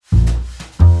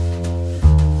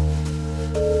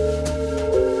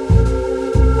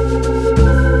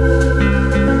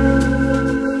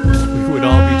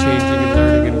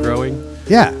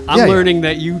Yeah. I'm learning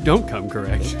that you don't come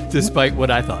correct, despite what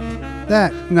I thought.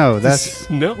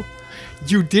 No.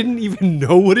 You didn't even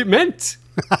know what it meant.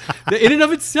 In and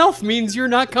of itself means you're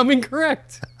not coming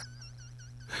correct.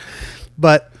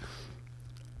 But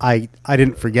I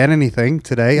didn't forget anything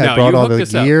today. No, I brought you all the hooked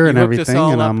us up. gear You and hooked us everything,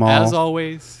 all and up, I'm as all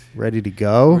always. ready to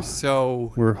go.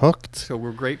 We're hooked. So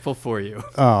we're grateful for you.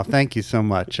 Oh, thank you so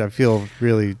much. I feel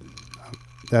really...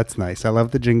 That's nice. I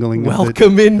love the jingling.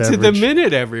 Welcome into the beverage.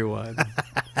 minute, everyone.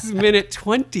 This is minute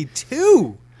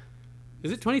 22.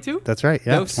 Is it 22? That's right.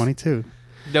 Yeah, Dos. 22.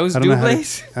 Those I don't know how to-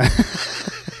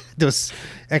 doubles? Dos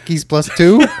X plus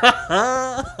 2?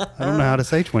 I don't know how to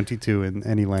say 22 in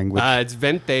any language. It's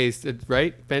ventes,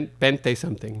 right? Vente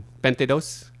something. Vente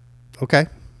dos? Okay.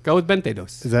 Go with vente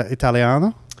dos. Is that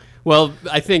Italiano? Well,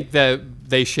 I think that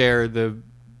they share the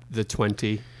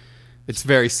 20. It's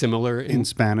very similar In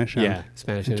Spanish. Yeah,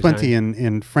 Spanish and 20 Italian.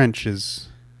 in French is,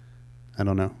 I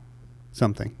don't know,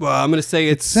 something. Well, I'm going to say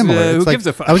it's Similar. who It's like, gives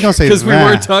a fuck? I was going to say Because we vin.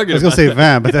 weren't talking I was about going to say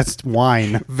vin, but that's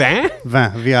wine. Vin?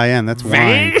 Vin. V-I-N. That's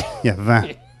Vin? wine. Yeah,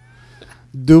 vin.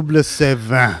 Double c'est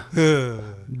vin.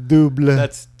 Double.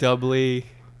 That's doubly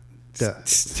Duh.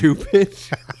 stupid.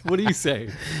 What are you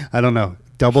saying? I don't know.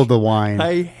 Double the wine.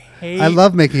 I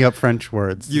love making up French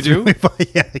words. You do?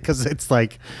 Yeah, because it's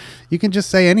like you can just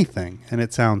say anything and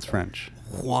it sounds French.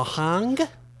 Wahang?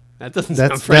 That doesn't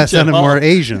sound That French sounded at all. more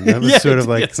Asian. That was Yeah, sort of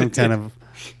like yes, some it kind did. of,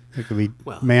 it could be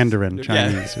Well, Mandarin yeah.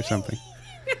 Chinese or something.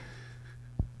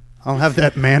 I'll have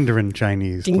that Mandarin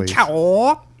Chinese, please.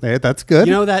 Yeah, that's good.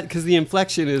 You know that because the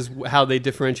inflection is how they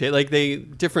differentiate. Like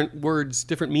different words,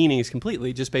 different meanings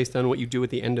completely just based on what you do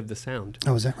at the end of the sound.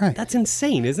 Oh, is that right? That's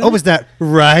insane, isn't it? Oh, is that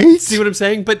right? See what I'm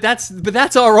saying? But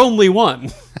that's our only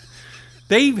one.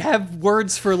 They have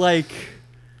words for like,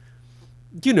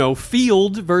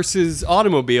 field versus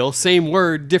automobile, same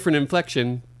word, different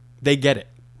inflection. They get it.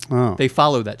 Oh, They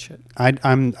follow that shit.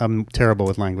 I'm terrible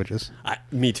with languages.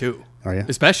 Me too. Are you?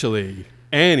 Especially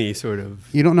any sort of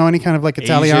You don't know any kind of like Asian-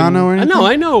 Italiano or anything?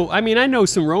 I know. I mean, I know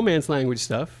some Romance language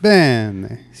stuff.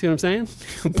 Bene. See what I'm saying?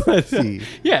 But Si.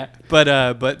 yeah,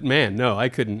 but man, no, I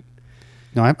couldn't.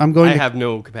 No, I'm going. I to, have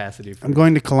no capacity for I'm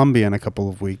going to Colombia in a couple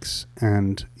of weeks,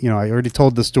 and I already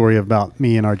told the story about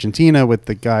me in Argentina with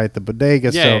the guy at the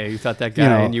bodega. Yeah, so you thought that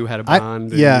guy and you had a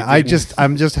bond.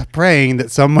 I'm just praying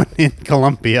that someone in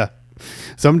Colombia,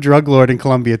 some drug lord in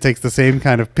Colombia, takes the same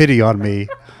kind of pity on me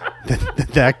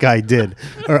that guy did,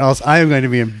 or else I am going to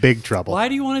be in big trouble. Why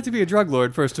do you want it to be a drug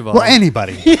lord? First of all, Well,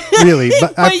 anybody, really.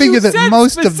 But I But figure you that said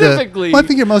most specifically. I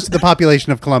figure most of the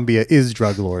population of Colombia is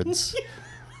drug lords.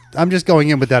 I'm just going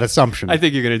in with that assumption. I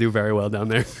think you're going to do very well down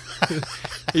there.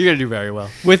 You're going to do very well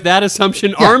with that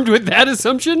assumption. Armed with that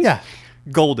assumption, Yeah.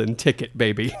 golden ticket,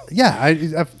 baby. Yeah,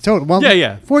 I've told. Well,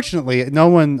 Yeah. Fortunately, no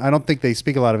one. I don't think they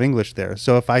speak a lot of English there.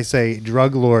 So if I say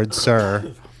 "drug lord,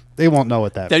 sir," they won't know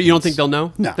what that. You don't means. think they'll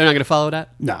know? No. They're not going to follow that?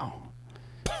 No.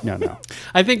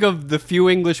 I think of the few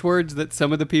English words that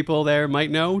some of the people there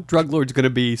might know, drug lord's going to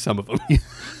be some of them.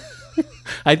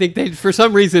 I think for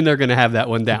some reason, they're going to have that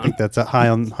one I down. think that's high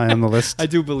on the list. I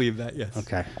do believe that, yes.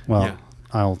 Okay. Well, Yeah.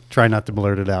 I'll try not to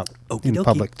blurt it out in dokie.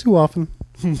 public too often,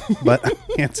 but I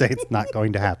can't say it's not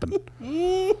going to happen.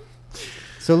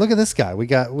 So look at this guy. We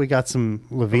got some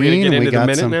Levine. get and we into the got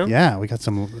minute some. now? Yeah, we got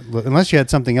some. Unless you had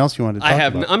something else you wanted to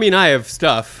talk about. I have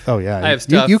stuff. Oh yeah. I have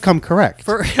stuff. You come correct.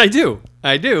 I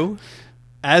do.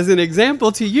 As an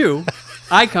example to you,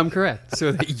 I come correct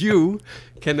so that you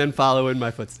can then follow in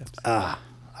my footsteps.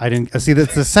 I didn't see.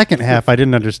 That's the second half. I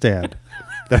didn't understand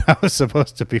that I was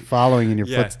supposed to be following in your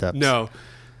footsteps. No,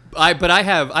 but I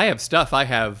have stuff. I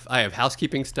have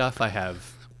housekeeping stuff. I have.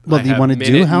 Well, I do you have wanna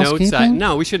do minute housekeeping? notes.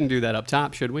 No, we shouldn't do that up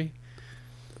top, should we?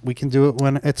 We can do it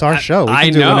when it's our show. We I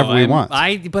can do know. it whenever we want. I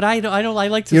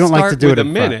like to You don't start like to do with it a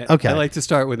in front. minute. Okay. I like to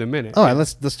start with a minute. All right,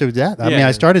 let's do that. I mean, Yeah.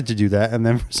 I started to do that, and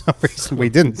then for some reason we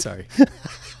didn't. Sorry.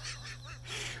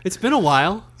 It's been a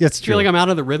while. That's I feel true. like I'm out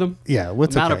of the rhythm. Yeah,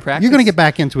 what's I'm out okay. of practice. You're going to get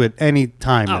back into it any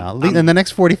time now. In the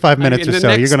next 45 minutes or in the so,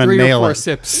 next you're going to 3 nail or 4 it.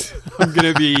 sips, I'm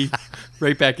going to be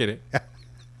right back in it.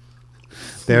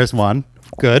 There's one.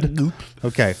 Good.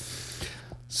 Okay.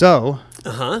 So,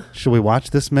 should we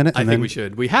watch this minute? I think we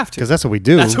should. We have to. Because that's what we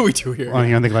do. That's what we do here. On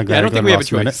here on the Glenn Yeah, I don't think we have a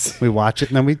Ross Minute. choice. We watch it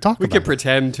and then we talk We about could it.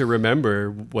 pretend to remember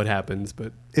what happens,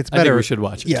 but It's I better. think we should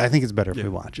watch it. Yeah, I think it's better if we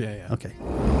watch it. Yeah. Okay.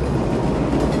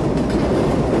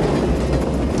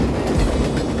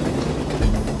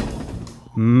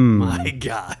 My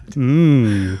God.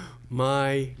 Mm.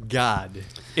 My God.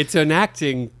 It's an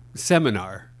acting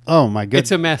seminar. Oh my goodness.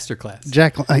 It's a masterclass.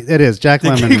 It is. Jack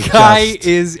Lemmon The is guy just,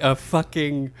 is a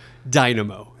fucking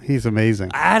dynamo. he's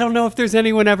amazing. I don't know if there's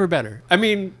anyone ever better. I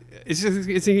mean,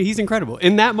 he's incredible.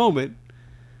 In that moment,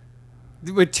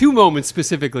 with two moments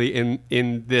specifically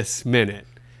in this minute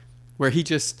where he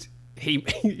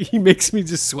makes me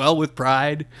just swell with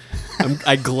pride.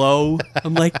 I glow.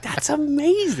 I'm like, that's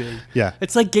amazing. Yeah.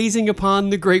 It's like gazing upon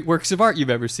the great works of art you've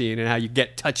ever seen and how you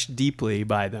get touched deeply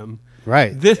by them.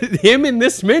 Right. Him in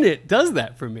this minute does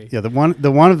that for me. Yeah, the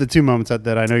one of the two moments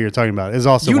that I know you're talking about is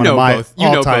also one of my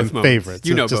all-time favorites.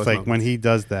 You know it's just both like moments. when he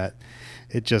does that,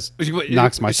 it just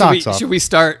knocks my socks off. Should we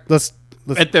start Let's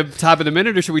at the top of the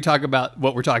minute, or should we talk about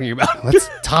what we're talking about? let's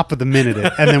top of the minute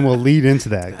it, and then we'll lead into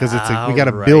that because it's we got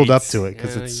to build up to it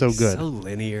because it's so good. So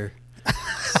linear,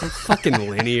 so fucking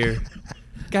linear.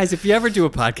 Guys, if you ever do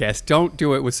a podcast, don't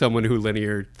do it with someone who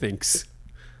linear thinks.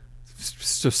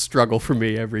 It's a struggle for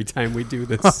me every time we do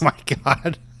this. Oh my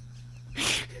god!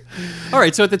 All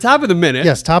right, so at the top of the minute,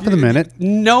 Yes, top of the minute.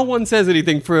 no one says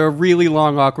anything for a really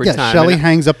long, awkward Yeah, time. Shelley And-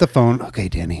 hangs up the phone. Okay,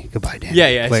 Danny. Goodbye, Danny.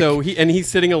 Yeah. Click. So he's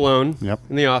sitting alone Yep.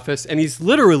 in the office, and he's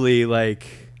literally like,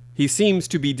 he seems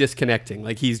to be disconnecting.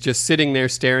 Like he's just sitting there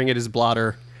staring at his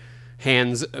blotter,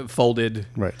 hands folded.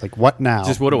 Right. Like what now?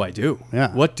 Just what do I do?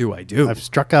 Yeah. What do I do? I've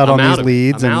struck out I'm on out these of it.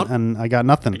 leads I'm out. and I got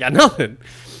nothing. I got nothing.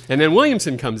 And then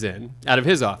Williamson comes in out of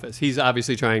his office. He's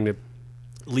obviously trying to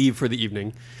leave for the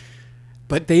evening,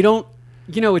 but they don't.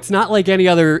 It's not like any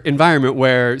other environment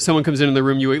where someone comes into the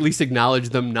room, you at least acknowledge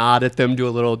them, nod at them, do a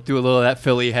little of that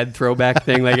Philly head throwback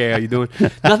thing, like, hey, how you doing?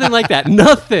 Nothing like that.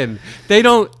 Nothing. They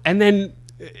don't. And then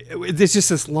there's just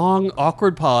this long,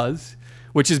 awkward pause,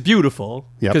 which is beautiful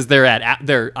Yep. because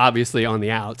they're obviously on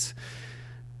the outs.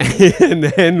 And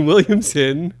then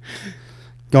Williamson,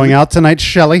 Going out tonight,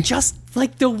 Shelley. just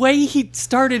like the way he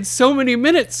started so many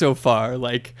minutes so far,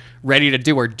 like ready to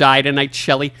do or die tonight,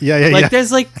 Shelley. Yeah. Like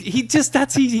there's like he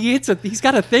hits it. He's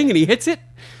got a thing and he hits it.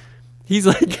 He's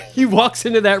like he walks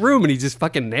into that room and he just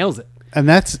fucking nails it. And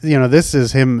that's this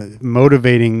is him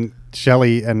motivating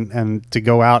Shelley and to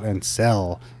go out and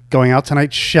sell. Going out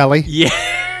tonight, Shelley. Yeah.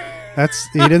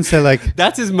 He didn't say like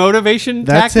That's his motivation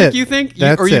That's tactic, it. you think?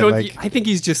 That's or you it, don't like- I think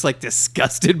he's just like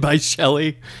disgusted by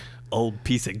Shelley. Old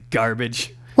piece of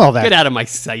garbage. Well, get out of my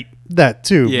sight. that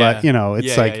too, Yeah. but it's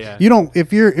Yeah, like yeah. you don't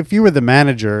if you were the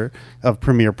manager of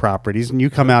Premier Properties and you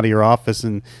come out of your office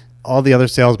and all the other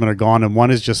salesmen are gone and one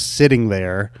is just sitting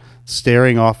there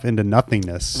staring off into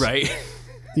nothingness. Right.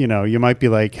 You might be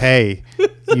like, "Hey,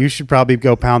 you should probably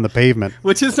go pound the pavement."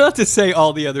 Which is not to say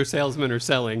all the other salesmen are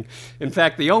selling. In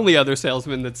fact, the only other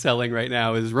salesman that's selling right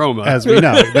now is Roma. As we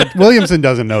know. But Williamson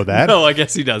doesn't know that. No, I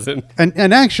guess he doesn't.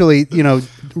 And actually,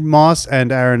 Moss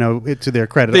and Arano, to their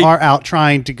credit, They- are out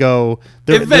trying to go.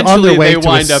 They're on Eventually, their way they to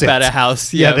wind up sit. at a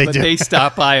house. Yeah, Yeah, they but do. they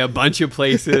stop by a bunch of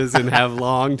places and have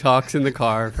long talks in the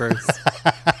car first.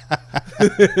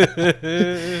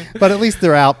 But at least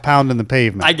they're out pounding the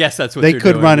pavement. I guess that's what they they're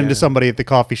could doing, run yeah. into somebody at the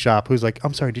coffee shop who's like,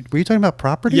 "I'm sorry, were you talking about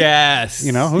property?" Yes. Who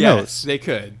yes, knows? They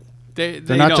could. They're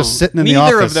not just don't. sitting in the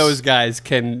Neither office. of those guys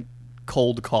can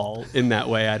cold call in that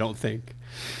way, I don't think.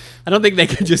 I don't think they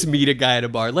can just meet a guy at a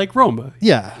bar like Roma.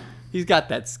 Yeah. He's got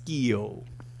that skill.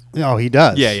 Oh, he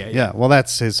does. Yeah. Well,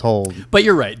 that's his whole. But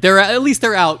you're right. At least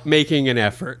they're out making an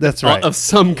effort. That's right. Of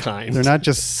some kind. They're not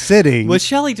just sitting. Well,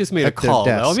 Shelley just made a at their call,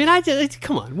 desk. though. I mean,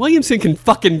 come on. Williamson can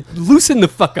fucking loosen the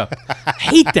fuck up.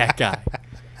 Hate that guy.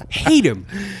 Hate him.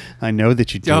 I know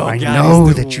that you do. Oh, I God, know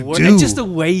he's the that you worst. do. And just the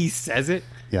way he says it.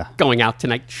 Yeah. Going out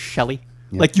tonight, Shelley.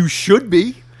 Like you should be.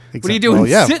 What are you Exactly. doing Well,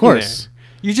 yeah, of sitting course. there?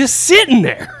 You're just sitting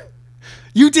there.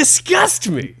 You disgust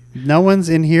me. No one's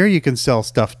in here you can sell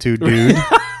stuff to, dude.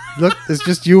 Look, it's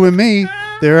just you and me.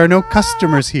 There are no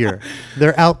customers here.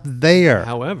 They're out there.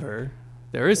 However,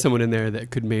 there is someone in there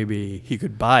that he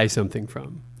could buy something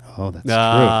from. Oh, that's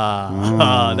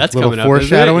true. That's little coming up.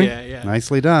 foreshadowing. Isn't it? Yeah.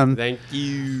 Nicely done. Thank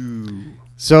you.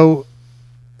 So,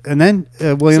 and then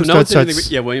William So no one's starts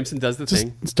anything- Williamson does the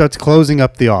thing. starts closing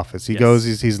up the office. He Yes.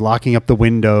 goes. He's locking up the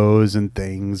windows and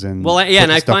things. And Well, yeah, and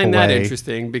putting I stuff find that away.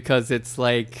 interesting because it's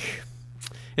like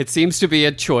it seems to be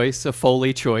a choice, a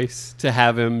Foley choice, to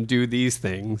have him do these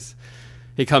things.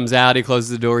 He comes out, he closes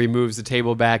the door, he moves the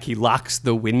table back, he locks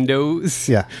the windows.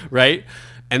 Yeah. Right?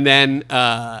 And then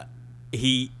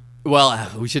we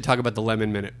should talk about the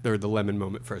Lemmon minute or the Lemmon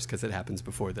moment first because it happens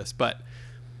before this. But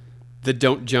the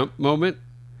don't jump moment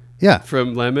Yeah.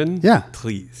 from Lemmon. Yeah.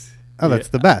 Please. Oh, that's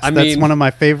the best. I That's mean, one of my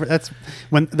favorite. That's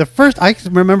when I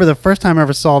remember the first time I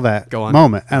ever saw that Go on.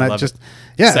 moment, and I I love just, it.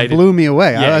 it Excited. blew me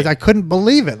away. Yeah. I couldn't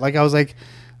believe it. Like I was like,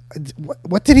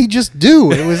 what did he just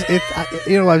do? It was,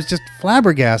 I was just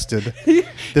flabbergasted. He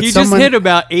just hit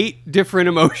about 8 different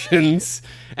emotions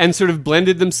and sort of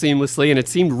blended them seamlessly, and it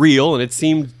seemed real, and it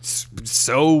seemed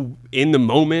so in the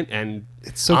moment and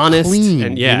It's so honest, clean,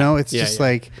 and yeah, it's yeah, just yeah.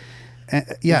 like,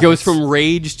 Yeah, he goes from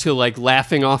rage to like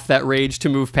laughing off that rage to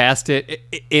move past it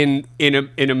in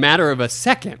a matter of a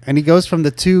second. And he goes from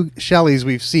the two Shelleys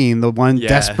we've seen, the one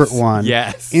desperate one,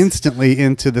 instantly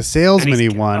into the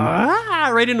salesman-y one.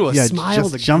 Right into a smile.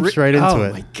 Just jumps right into it.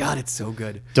 Oh my God, it's so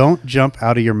good. Don't jump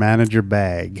out of your manager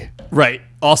bag. Right.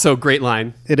 Also, great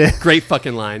line. It is. Great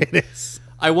fucking line. It is.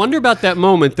 I wonder about that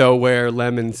moment, though, where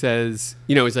Lemmon says,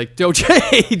 he's like, don't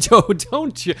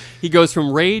you? He goes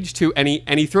from rage to, and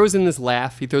he throws in this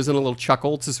laugh. He throws in a little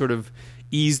chuckle to sort of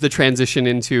ease the transition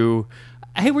into,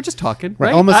 hey, we're just talking,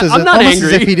 right? Almost I'm not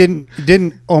angry. As if he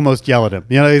didn't almost yell at him.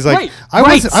 He's like, I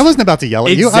wasn't about to yell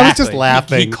at you. I was just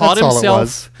laughing. He caught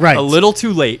himself a little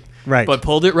too late, but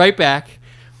pulled it right back.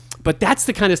 But that's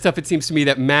the kind of stuff, it seems to me,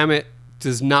 that Mamet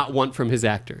does not want from his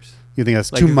actors. You think that's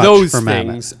too much for Mamet? Those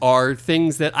things are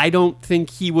things that I don't think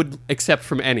he would accept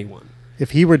from anyone.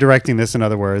 If he were directing this, in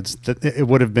other words, it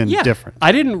would have been different.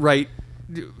 I didn't write,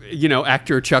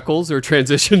 actor chuckles or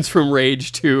transitions from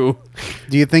rage to...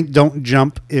 Do you think don't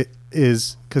jump it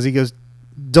is... Because he goes,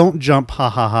 don't jump, ha,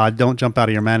 ha, ha, don't jump out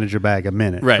of your manager bag a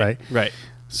minute, right? Right.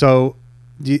 So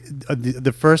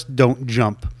the first don't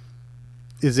jump...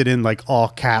 Is it in like all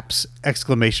caps,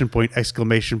 exclamation point,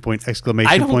 exclamation point, exclamation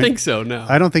point? I don't think so, no.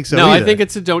 I don't think so No, either. I think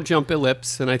it's a don't jump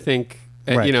ellipse, and I think,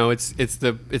 it's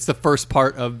the first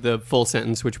part of the full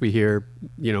sentence, which we hear,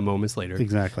 moments later.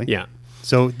 Exactly. Yeah.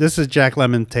 So this is Jack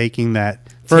Lemmon taking that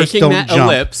first don't jump.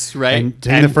 Ellipse, right? And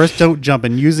taking the first don't jump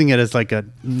and using it as like a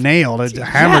nail, a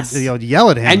hammer,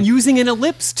 yell at him. And using an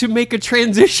ellipse to make a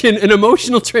transition, an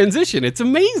emotional transition. It's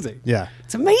amazing. Yeah.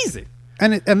 It's amazing.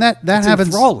 And that happens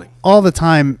enthralling. all the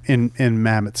time in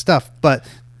Mamet stuff. But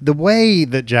the way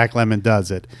that Jack Lemmon does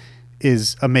it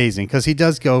is amazing because he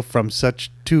does go from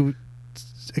such two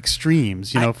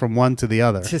extremes, from one to the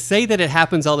other. To say that it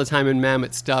happens all the time in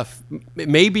Mamet stuff,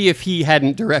 maybe if he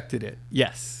hadn't directed it,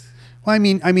 yes. Well, I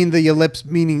mean the ellipse,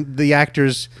 meaning the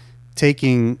actors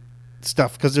taking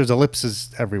stuff because there's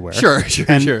ellipses everywhere. Sure.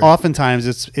 And oftentimes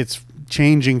it's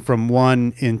changing from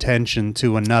one intention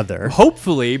to another.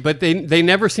 Hopefully, but they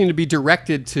never seem to be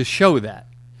directed to show that.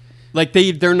 Like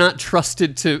they're not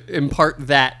trusted to impart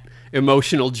that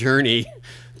emotional journey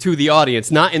to the audience,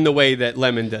 not in the way that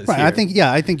Lemmon does here. I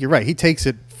think you're right. He takes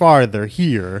it farther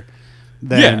here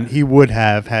than he would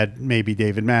have had maybe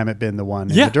David Mamet been the one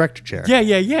in the director chair.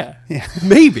 Yeah.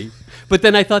 Maybe. But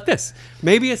then I thought this.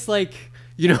 Maybe it's like,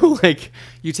 like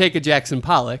you take a Jackson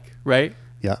Pollock, right?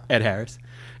 Yeah. Ed Harris.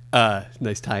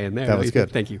 Nice tie in there. That was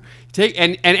good. Thank you.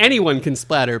 And anyone can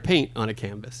splatter paint on a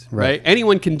canvas, right?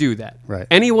 Anyone can do that. Right.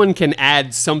 Anyone can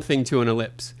add something to an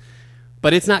ellipse,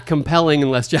 but it's not compelling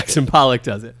unless Jackson Pollock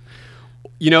does it.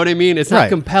 You know what I mean? It's not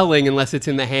compelling unless it's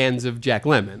in the hands of Jack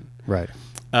Lemmon. Right.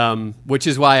 Which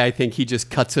is why I think he just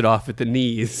cuts it off at the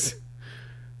knees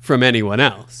from anyone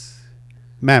else.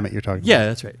 Mamet, you're talking about. Yeah,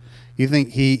 that's right. You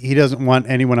think he doesn't want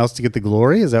anyone else to get the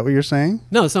glory? Is that what you're saying?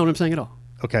 No, that's not what I'm saying at all.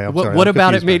 Okay, I'm sorry. What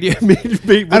about it made you...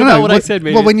 What I don't know. What I said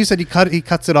made Well, when you said he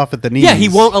cuts it off at the knees. Yeah, he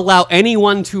won't allow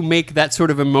anyone to make that sort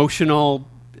of emotional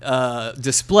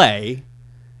display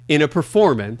in a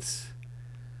performance.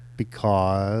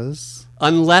 Because?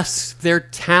 Unless they're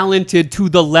talented to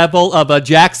the level of a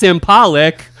Jackson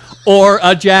Pollock or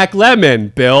a Jack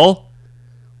Lemmon, Bill.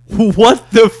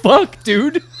 What the fuck,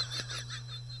 dude?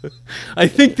 I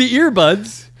think the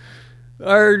earbuds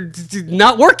are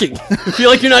not working. I feel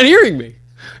like you're not hearing me.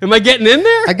 Am I getting in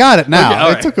there? I got it now.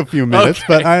 Okay, it took a few minutes,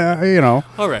 but I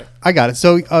All right. I got it.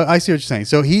 So I see what you're saying.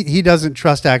 So he doesn't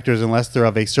trust actors unless they're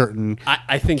of a certain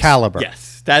I think caliber.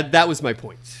 Yes, that was my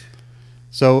point.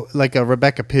 So like a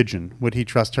Rebecca Pigeon, would he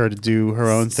trust her to do her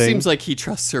own thing? Seems like he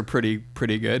trusts her pretty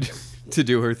good to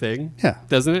do her thing. Yeah,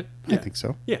 doesn't it? I think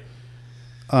so. Yeah.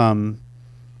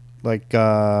 Like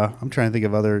I'm trying to think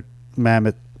of other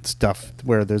Mamet stuff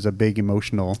where there's a big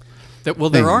emotional.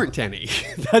 There aren't any.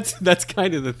 That's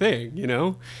kind of the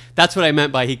thing, That's what I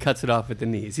meant by he cuts it off at the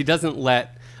knees. He doesn't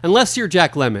unless you're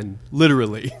Jack Lemmon,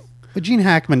 literally. But Gene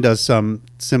Hackman does some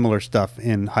similar stuff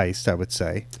in Heist, I would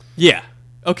say. Yeah.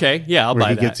 Okay. Yeah, I'll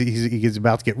buy that. He gets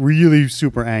about to get really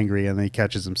super angry, and then he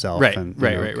catches himself. Right. And,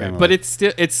 right. But it's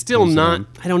still not.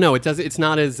 I don't know. It's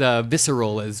not as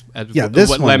visceral as what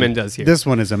Lemmon does here. This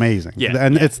one is amazing. Yeah.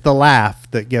 And it's the laugh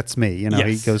that gets me.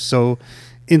 Yes. He goes so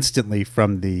instantly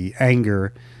from the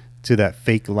anger to that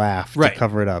fake laugh to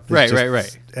cover it up. It's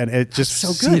right. And it just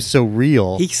so seems so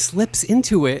real. He slips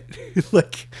into it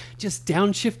like just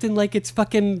downshifting like it's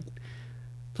fucking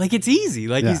like it's easy.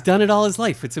 Like he's done it all his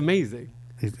life. It's amazing.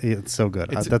 It's so good.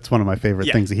 That's one of my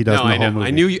favorite things that he does in the whole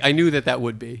movie. I knew that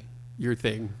would be your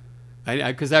thing.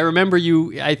 Because I remember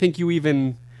you. I think you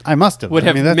even. I must have. Would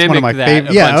have that's one of my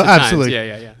favorite. Yeah, absolutely.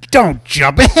 Yeah. don't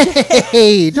jump.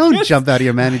 Hey, don't jump out of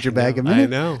your manager bag a minute. I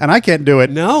know. And I can't do it.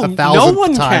 No, 1,000th no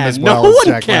one time can. as well no as one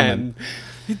Jack can.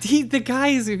 Lemmon. The guy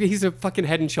he's a fucking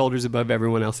head and shoulders above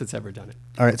everyone else that's ever done it.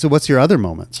 All right. So what's your other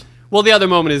moments? Well, the other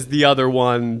moment is the other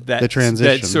one that The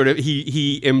transition. that sort of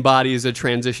he embodies a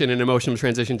transition, an emotional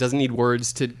transition. Doesn't need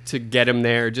words to get him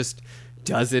there. Just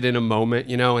does it in a moment,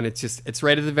 and it's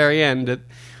right at the very end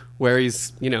where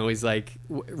he's like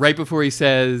right before he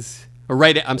says,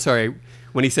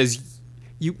 when he says.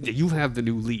 You have the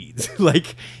new leads,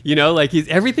 like he's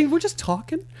everything. We're just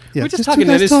talking. Yeah, we're just just talking.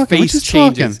 two And guys his talking. We're face just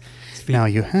changes. talking. Now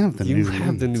you have the new the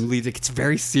leads. new leads. It's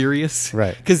very serious,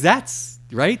 Right. Because that's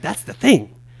right. That's the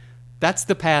thing. That's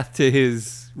the path to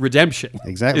his redemption.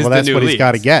 Exactly. is Well, the that's new what he's leads.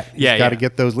 got to get. He's Yeah, got to yeah.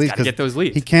 get those leads. Gotta get those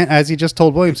leads. He can't, as he just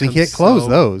told Williamson, he can't close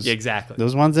those. Yeah, exactly.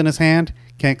 Those ones in his hand,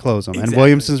 can't close them. And Exactly.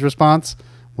 Williamson's response,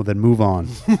 well, then move on.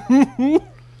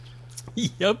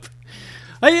 Yep.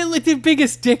 Like the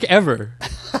biggest dick ever,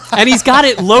 and he's got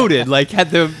it loaded. Like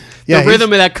had the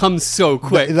rhythm of that comes so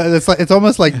quick. It's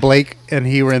almost like Blake and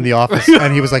he were in the office,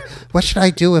 and he was like, "What should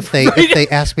I do if they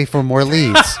ask me for more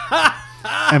leads?"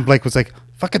 And Blake was like,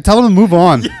 "Fucking tell them to move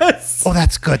on." Yes. Oh,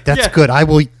 that's good. That's Yeah. good. I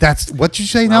will. That's what you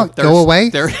say now. Go away.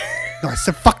 No, I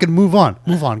said fucking move on.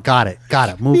 Move on. Got it.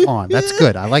 Move on. That's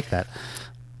good. I like that.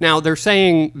 Now they're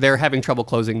saying they're having trouble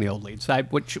closing the old leads.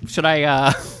 Should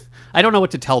I? I don't know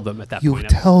what to tell them at that You point.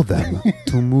 tell them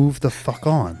to move the fuck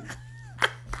on.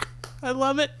 I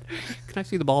love it. Can I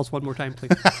see the balls one more time,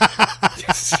 please?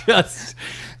 just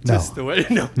the way.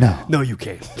 No, you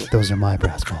can't. Those are my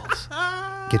brass balls.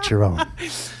 Get your own.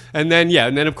 And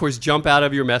then of course jump out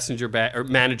of your messenger bag or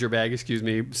manager bag. Excuse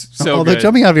me. So Although good.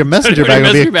 jumping out of your messenger bag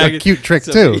would be a cute trick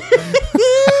too.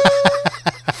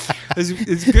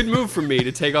 It's a good move for me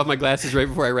to take off my glasses right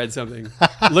before I read something.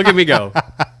 Look at me go.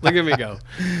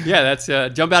 Yeah, that's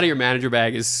jump out of your manager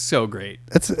bag is so great.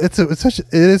 It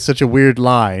is such a weird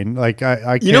line. Like I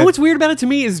can't. You know what's weird about it to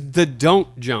me is the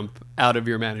don't jump out of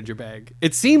your manager bag.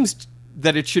 It seems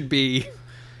that it should be,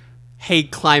 hey,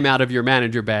 climb out of your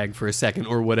manager bag for a second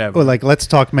or whatever. Or like, let's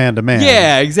talk man to man.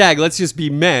 Yeah, exactly. Let's just be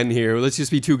men here. Let's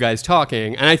just be two guys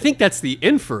talking. And I think that's the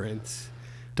inference.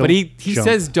 But he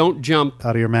says don't jump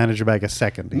out of your manager bag a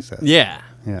second, he says. Yeah.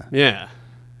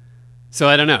 So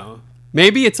I don't know.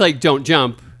 Maybe it's like don't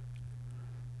jump,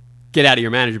 get out of your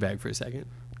manager bag for a second.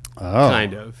 Oh.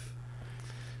 Kind of.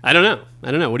 I don't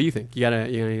know. What do you think? You got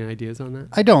any ideas on that?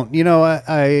 I don't.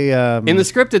 I in the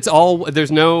script, it's all,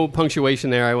 there's no punctuation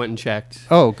there. I went and checked.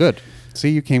 Oh, good. See,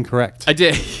 you came correct. I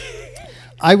did.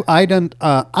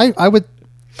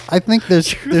 I think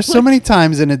there's so many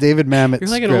times in a David Mamet You're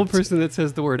like script. an old person that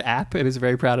says the word app and is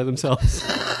very proud of themselves.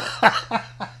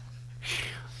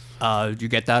 Did you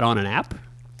get that on an app?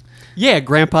 Yeah,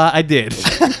 Grandpa, I did.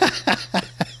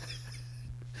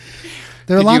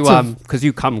 There are lots of because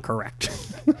you come correct.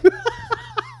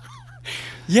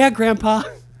 Yeah, Grandpa,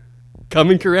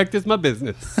 coming correct is my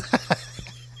business.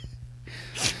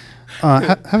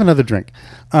 have another drink.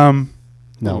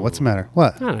 No, what's the matter?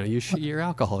 What? I don't know. You're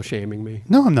alcohol shaming me.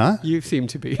 No, I'm not. You seem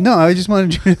to be. No, I just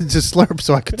wanted you to just slurp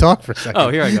so I could talk for a second. Oh,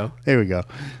 here I go. There we go.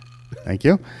 Thank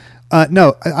you.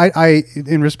 No, I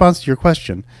in response to your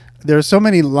question, there are so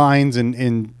many lines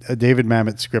in a David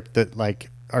Mamet script that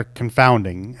like are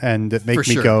confounding and that make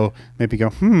me go,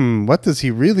 what does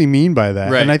he really mean by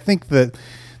that? Right. And I think that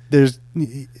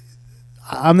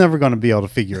I'm never going to be able to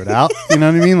figure it out. You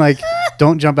know what I mean? Like,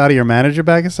 don't jump out of your manager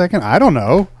bag a second. I don't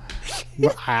know.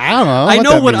 I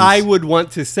know what I would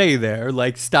want to say there.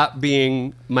 Like, stop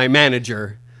being my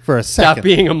manager for a second. Stop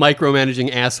being a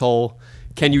micromanaging asshole.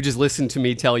 Can you just listen to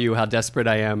me tell you how desperate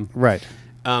I am? Right.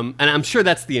 And I'm sure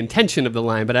that's the intention of the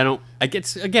line, but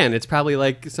it's probably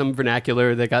like some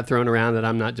vernacular that got thrown around that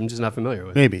I'm just not familiar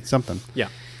with. Maybe something. Yeah.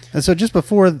 And so just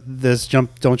before this don't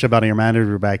jump out of your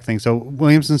manager bag thing, so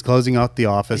Williamson's closing out the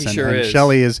office, and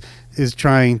Shelley is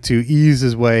trying to ease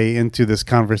his way into this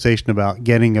conversation about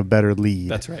getting a better lead.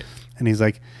 That's right. And he's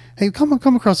like, hey, come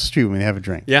across the street when we have a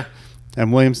drink. Yeah.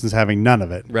 And Williamson's having none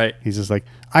of it. Right. He's just like,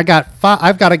 I've got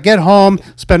to get home,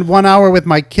 spend 1 hour with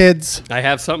my kids. I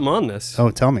have something on this.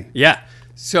 Oh, tell me. Yeah.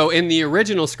 So in the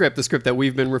original script, the script that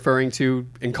we've been referring to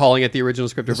and calling it the original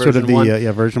script or version one,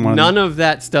 version 1. None of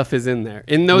that stuff is in there.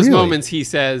 In those moments, he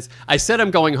says, I said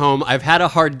I'm going home. I've had a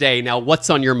hard day. Now, what's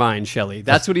on your mind, Shelley?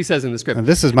 That's what he says in the script. And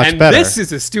this is much better. This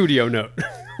is a studio note,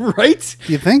 right?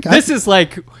 You think? This is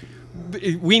like,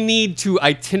 we need to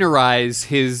itinerize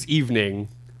his evening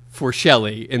for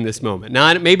Shelley in this moment.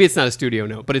 Now, maybe it's not a studio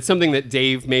note, but it's something that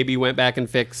Dave maybe went back and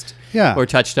fixed or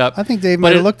touched up. I think Dave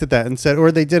might have looked at that and said,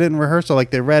 or they did it in rehearsal, like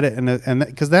they read it, and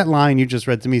because that line you just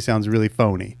read to me sounds really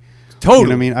phony. Totally. You know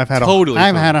what I mean? I've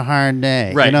had a hard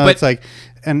day. Right. You know, But, it's like,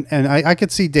 and I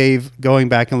could see Dave going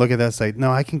back and look at that and say,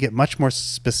 no, I can get much more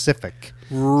specific.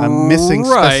 I'm missing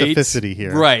specificity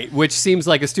here. Right, which seems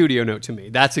like a studio note to me.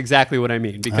 That's exactly what I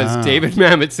mean. Because David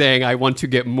Mamet saying, I want to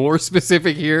get more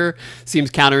specific here,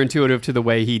 seems counterintuitive to the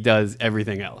way he does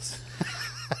everything else.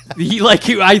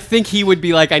 I think he would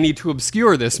be like, I need to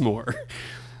obscure this more.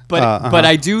 But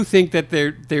I do think that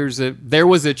there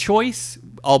was a choice,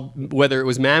 whether it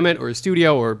was Mamet or a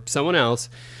studio or someone else,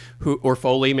 or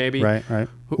Foley maybe, right,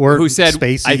 who said,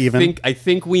 Spacey I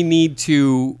think we need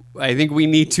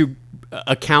to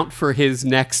account for his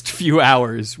next few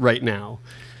hours right now,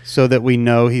 so that we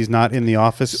know he's not in the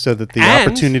office, so that the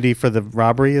opportunity for the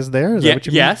robbery is there. Is that what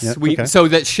you mean? Yes, so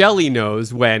that Shelley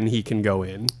knows when he can go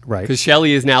in, right? Because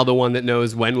Shelley is now the one that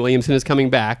knows when Williamson is coming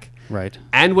back, right?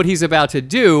 And what he's about to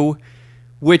do,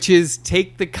 which is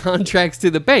take the contracts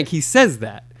to the bank. He says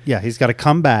that. Yeah, he's got to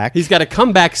come back. He's got to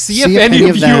come back, see if any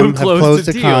of you have closed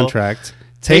the deal. Contract.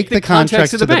 Take the contracts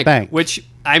to the bank. Which,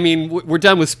 I mean, we're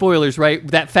done with spoilers, right?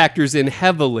 That factors in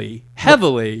heavily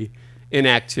in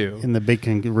Act 2. In the big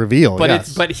reveal,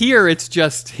 yes. But here, it's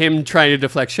just him trying to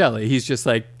deflect Shelley. He's just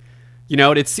like, you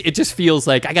know, it just feels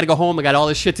like, I got to go home. I got all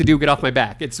this shit to do. Get off my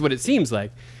back. It's what it seems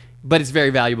like. But it's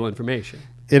very valuable information.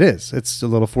 It is. It's a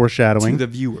little foreshadowing. To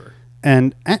the viewer.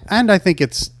 And I think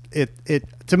it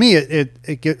to me,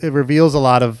 it reveals a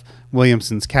lot of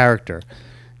Williamson's character,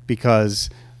 because,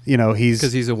 you know,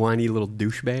 he's a whiny little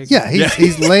douchebag. Yeah,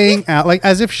 he's laying out, like,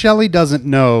 as if Shelley doesn't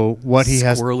know what he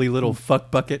has. Squirrely little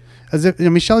fuck bucket. As if, I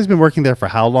mean, Shelley's been working there for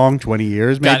how long? 20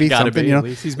 years, maybe. Gotta something. Be, you know, at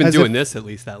least. He's been doing this at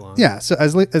least that long. Yeah, so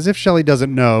as if Shelley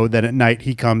doesn't know that at night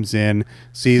he comes in,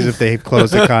 sees if they've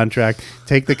closed the contract,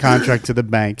 take the contract to the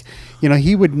bank. You know,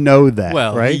 he would know that,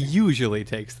 well, right? He usually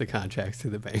takes the contracts to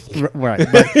the bank. Right.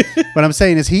 But what I'm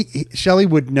saying is Shelley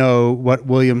would know what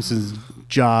Williamson's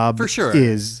job for sure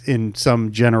is in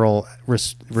some general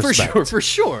respect. For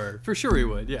sure he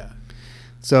would, yeah.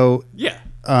 So, yeah,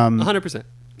 100%.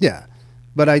 Yeah.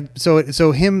 But so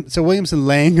Williamson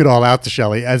laying it all out to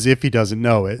Shelley as if he doesn't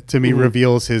know it, to me,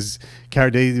 reveals his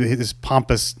character, his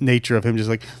pompous nature of him, just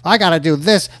like, I got to do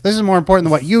this. This is more important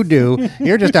than what you do.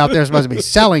 You're just out there supposed to be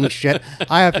selling shit.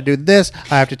 I have to do this.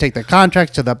 I have to take the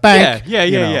contracts to the bank.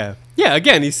 Yeah. Yeah,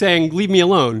 again, he's saying, leave me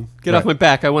alone. Get off my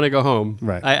back. I want to go home.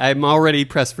 Right. I'm already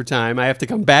pressed for time. I have to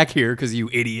come back here because you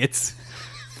idiots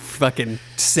fucking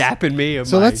sapping me.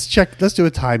 Let's do a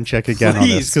time check again on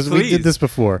this, because we did this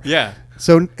before. Yeah.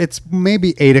 So it's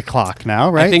maybe 8 o'clock now,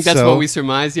 right? I think that's what we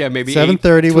surmised. Yeah, maybe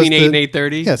 7:30 between 8 and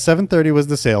 8:30. Yeah, 7:30 was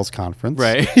the sales conference.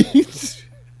 Right.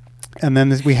 And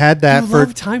then we had that you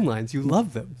love timelines. You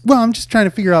love them. Well, I'm just trying to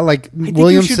figure out, like, I think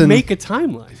Williamson. you should make a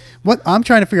timeline. What I'm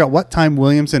trying to figure out what time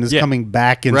Williamson is coming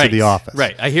back into the office.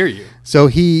 Right. I hear you. So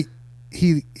he's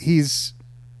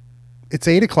it's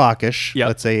 8 o'clock-ish. Yep.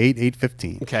 Let's say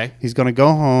 8:15. Okay. He's going to go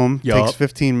home. Yup. Takes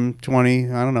 15,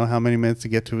 20, I don't know how many minutes to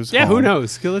get to his home. Yeah, who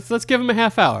knows? Let's give him a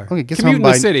half hour. Okay, gets Commute home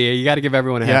in the city, you got to give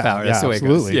everyone a half hour. That's the way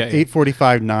absolutely. it goes.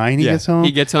 8:45, 9 he gets home.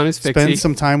 He gets on his fixie. Spends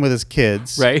some time with his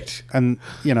kids. Right. And,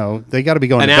 you know, they got to be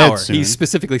going to bed hour. soon. He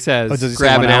specifically says, does he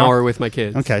grab say an 1 hour with my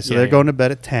kids. Okay, so they're going to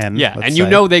bed at 10. Yeah, and you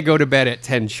know they go to bed at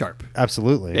 10 sharp.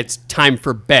 Absolutely. It's time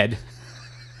for bed.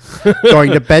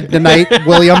 Going to bed tonight,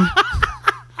 William?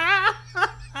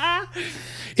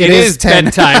 It is 10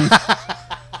 bedtime.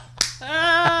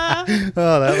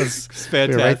 Oh, that was fantastic.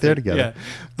 We were right there together. Yeah.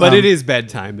 But it is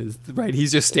bedtime, right?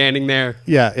 He's just standing there.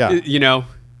 Yeah. You know,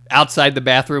 outside the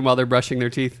bathroom while they're brushing their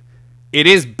teeth. It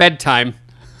is bedtime.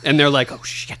 And they're like, oh,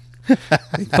 shit.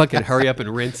 Fucking hurry up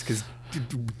and rinse because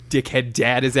dickhead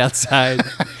dad is outside.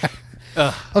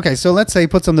 Okay, so let's say he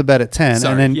puts on the bed at 10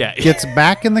 and then gets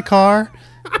back in the car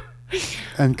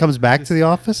and comes back to the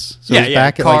office. So he's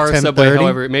back car, at like 10:30. Subway,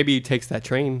 however, maybe he takes that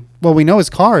train. Well, we know his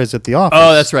car is at the office.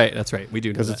 Oh, that's right. We do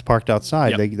know because it's parked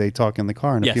outside. Yep. They talk in the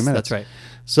car in a few minutes. That's right.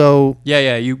 So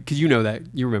yeah, because you know that,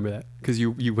 you remember that because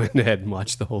you went ahead and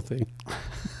watched the whole thing.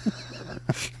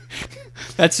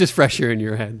 That's just fresher in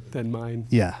your head than mine.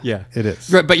 Yeah, it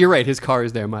is. Right, but you're right. His car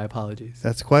is there. My apologies.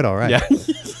 That's quite all right.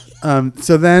 Yeah.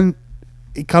 So then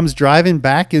he comes driving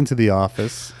back into the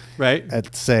office. Right.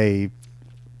 At say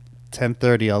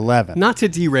 10:30, 11. Not to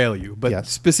derail you, but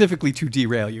specifically to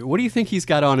derail you. What do you think he's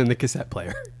got on in the cassette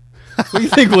player? What do you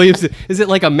think, Williamson? Is it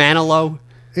like a Manilow?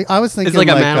 I was thinking it's like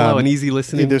a Manilow, an easy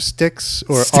listening. Either Styx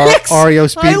or REO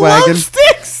Speedwagon. I love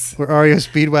Styx. Or REO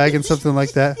Speedwagon, something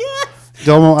like that.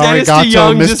 Domo Dennis Arigato,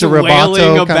 DeYoung Mr. just Roboto,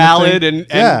 wailing a ballad, and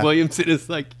Williamson is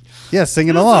like,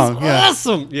 singing along.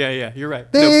 Awesome. Yeah, you're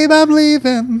right. Babe, I'm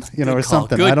leaving. Or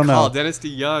something. Good I don't call. know. Dennis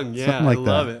DeYoung. Yeah, something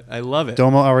like I love it.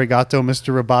 Domo Arigato,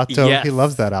 Mr. Roboto. Yes. He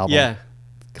loves that album. Yeah.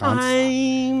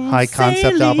 high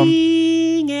concept album.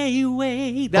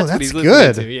 Away. That's what he's good.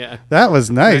 listening to, yeah. That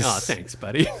was nice. Oh, thanks,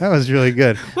 buddy. That was really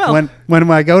good. Well,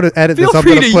 when I go to edit this, I'm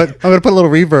gonna put a little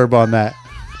reverb on that.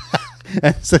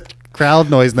 And it's a crowd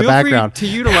noise in the background. Feel free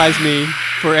to utilize me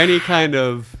for any kind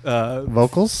of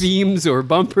vocals, themes, or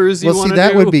bumpers. Well, see,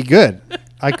 that would be good.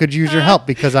 I could use your help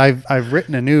because I've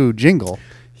written a new jingle.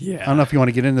 Yeah. I don't know if you want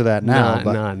to get into that now.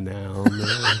 Not now.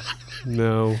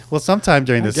 No. Well, sometime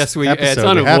during this episode, it's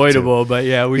unavoidable, but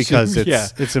yeah, we because should.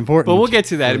 It's important. But we'll get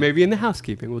to that. Maybe in the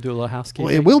housekeeping, we'll do a little housekeeping.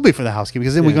 Well, it will be for the housekeeping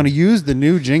because then we're going to use the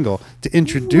new jingle to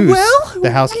introduce the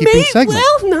housekeeping segment.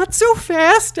 Well, not so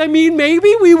fast. I mean,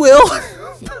 maybe we will,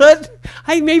 but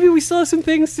maybe we still have some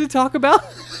things to talk about.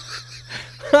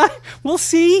 We'll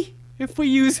see if we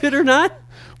use it or not.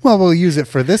 Well, we'll use it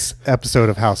for this episode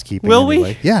of housekeeping. Will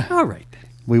anyway. we? Yeah. All right.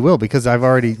 We will because I've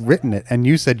already written it and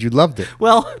you said you loved it.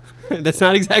 Well, that's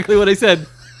not exactly what I said.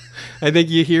 I think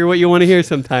you hear what you want to hear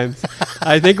sometimes.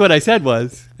 I think what I said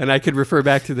was, and I could refer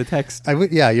back to the text. You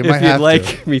might have if you'd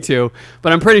like me to.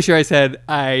 But I'm pretty sure I said,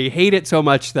 I hate it so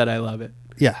much that I love it.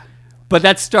 Yeah. But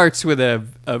that starts with a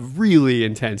really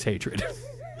intense hatred.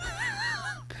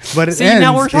 But it See, ends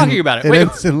now we're talking about it. It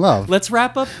ends in love. Let's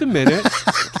wrap up the minute,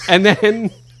 and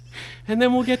then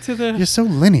we'll get to the... You're so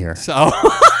linear. So...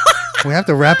 We have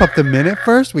to wrap up the minute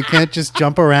first? We can't just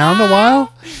jump around a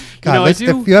while? God, if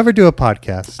you ever do a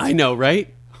podcast. I know,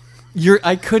 right?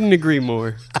 I couldn't agree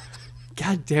more.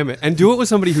 God damn it. And do it with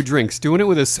somebody who drinks. Doing it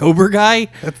with a sober guy?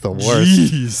 That's the worst.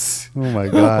 Jeez. Oh, my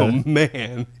God. Oh,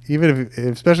 man.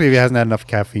 Especially if he hasn't had enough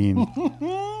caffeine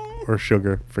or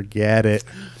sugar. Forget it.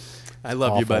 I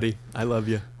love you, buddy. I love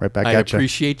you. Right back I at you. I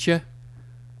appreciate you,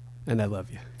 and I love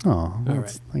you. Oh,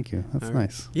 thank you. That's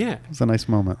nice. Yeah. It's a nice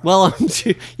moment. Well,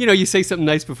 you say something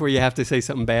nice before you have to say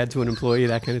something bad to an employee,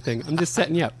 that kind of thing. I'm just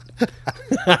setting you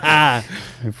up.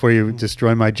 Before you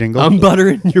destroy my jingle? I'm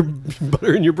buttering your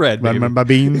bread, baby. My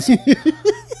beans.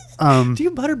 Do you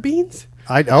butter beans?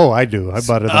 I do. I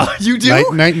butter them. You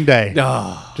do? Night and day.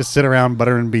 Oh. Just sit around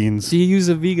buttering beans. Do you use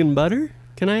a vegan butter?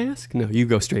 Can I ask? No, you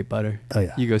go straight butter. Oh,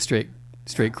 yeah. You go straight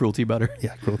cruelty butter.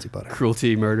 Yeah, cruelty butter.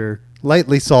 Cruelty, murder.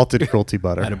 Lightly salted cruelty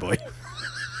butter. Attaboy.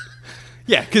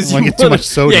 Yeah, because you get too much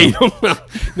sodium.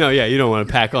 Yeah, you don't want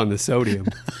to pack on the sodium.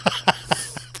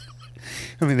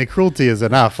 I mean, the cruelty is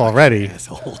enough already.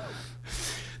 Asshole.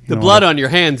 The blood on your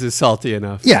hands is salty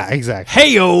enough. Yeah, exactly.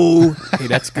 Hey-o! Hey,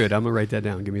 that's good. I'm going to write that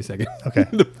down. Give me a second. Okay.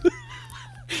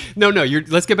 No,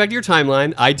 let's get back to your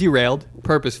timeline. I derailed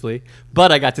purposefully,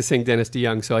 but I got to sing Dennis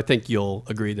DeYoung, so I think you'll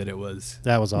agree that was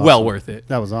awesome. Well worth it.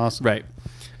 That was awesome. Right.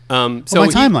 So my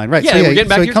timeline, right. Yeah, we're getting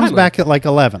back to your he comes timeline. back at like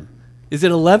 11. Is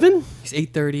it 11? He's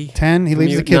 8:30. 10. He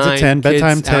leaves the kids at 10.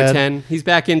 Bedtime 10. He's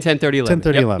back in 10:30, 11.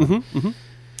 10:30, 11. Mm-hmm, mm-hmm.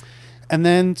 And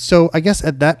then, so I guess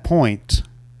at that point...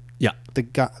 Yeah.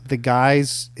 The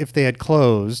guys, if they had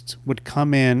closed, would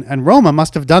come in, and Roma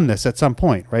must have done this at some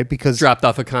point, right? Because dropped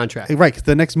off a contract, right? Cause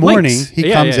the next morning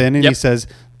he comes in and he says,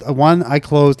 "The one I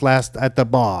closed last at the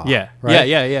bar." Yeah, right?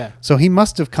 yeah. So he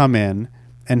must have come in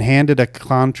and handed a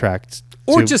contract,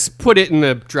 or just put it in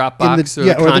the Dropbox or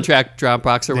the contract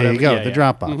Dropbox or whatever. There you go, the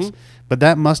Dropbox. Mm-hmm. But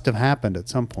that must have happened at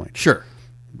some point. Sure.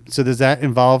 So does that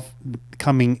involve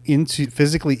coming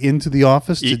physically into the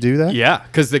office to do that? Yeah,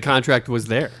 because the contract was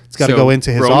there. It's got to go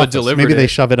into his office. Maybe they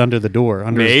shove it under the door,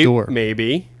 his door.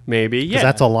 Maybe, yeah. Because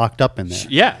that's all locked up in there.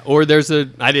 Yeah, or there's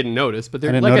I didn't notice, but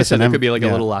there, like I said, there could be like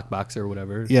a little lockbox or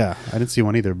whatever. Yeah, I didn't see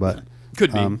one either, but...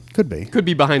 Could be. Could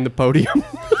be behind the podium.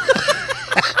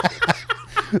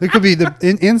 It could be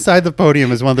inside the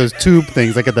podium is one of those tube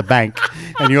things like at the bank,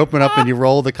 and you open up and you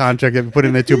roll the contract and you put it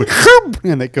in the tube,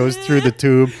 and it goes through the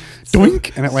tube,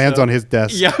 doink, and it lands on his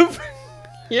desk. Yep.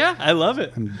 Yeah, I love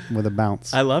it. And with a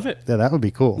bounce. I love it. Yeah, that would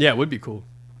be cool. Yeah, it would be cool.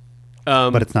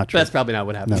 But it's not true. That's probably not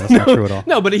what happened. No, that's not true at all.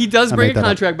 No, but he does bring a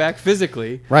contract back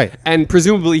physically, right? And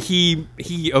presumably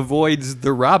he avoids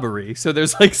the robbery. So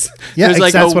there's like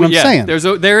that's what I'm saying.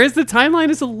 There is the timeline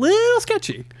is a little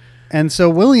sketchy. And so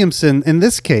Williamson, in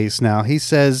this case, now he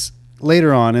says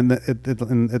later on at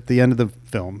the end of the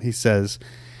film, he says,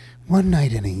 "One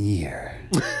night in a year,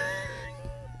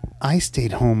 I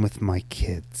stayed home with my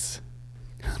kids."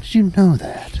 How did you know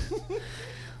that?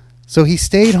 So he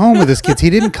stayed home with his kids. He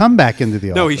didn't come back into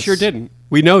the office. No, he sure didn't.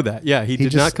 We know that. Yeah, he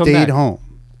did not come back. He just stayed home.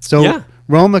 So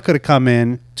Roma could have come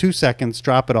in 2 seconds,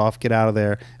 drop it off, get out of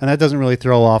there, and that doesn't really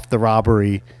throw off the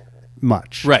robbery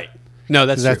much. Right. No,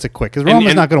 that's a quick. Because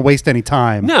Roma's not going to waste any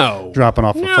time dropping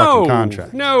off a fucking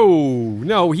contract.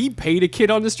 No. He paid a kid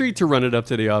on the street to run it up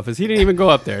to the office. He didn't even go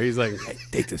up there. He's like, hey,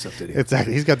 take this up to the office.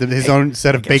 Exactly. He's got his own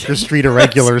set of Baker Street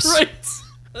irregulars.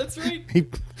 That's right.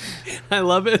 I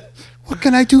love it. What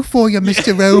can I do for you,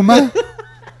 Mr. Roma?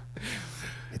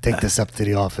 Take this up to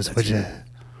the office, would you?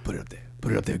 Put it up there.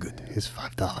 Put it up there good. Here's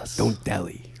 $5. Don't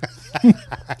dally.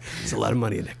 There's a lot of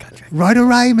money in that contract. Right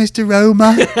away, Mr.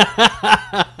 Roma.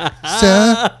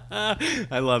 Sir.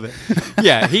 I love it.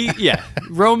 Yeah,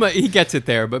 Roma, he gets it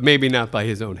there, but maybe not by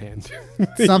his own hand.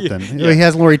 Something. Yeah. He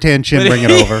has Lori Tan Chin bring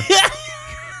it over.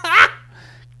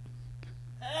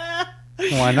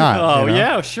 Why not? Oh,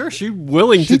 yeah, sure. She's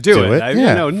willing to do it.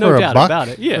 No doubt about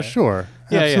it. Yeah. For sure.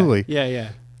 Absolutely. Yeah.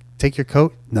 Take your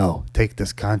coat? No, take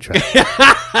this contract.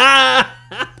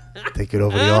 Take it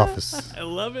over to the office. I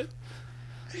love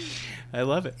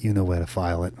it. You know where to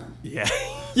file it. Yeah.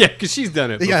 Yeah, because she's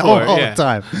done it before. Yeah, all the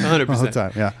time. 100%. All the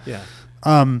time, yeah. Yeah.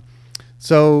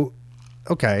 So,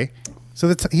 okay.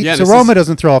 So, Roma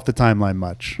doesn't throw off the timeline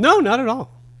much. No, not at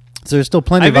all. So there's still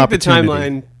plenty of opportunity. I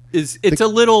think the timeline it's a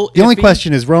little The only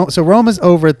question is, Roma's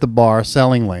over at the bar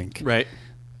selling Link. Right.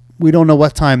 We don't know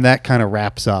what time that kind of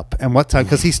wraps up and what time,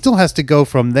 because he still has to go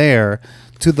from there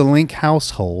to the Link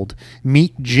household,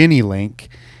 meet Ginny Link,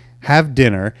 have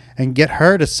dinner, and get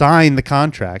her to sign the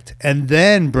contract, and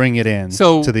then bring it in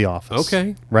to the office.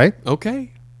 Okay. Right?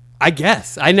 Okay. I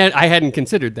guess. I hadn't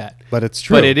considered that. But it's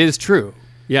true. But it is true.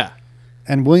 Yeah.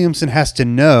 And Williamson has to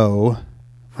know.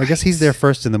 I guess he's there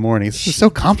first in the morning. This is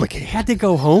so complicated. They had to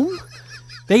go home?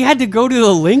 They had to go to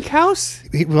the Link house?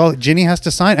 Ginny has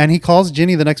to sign, and he calls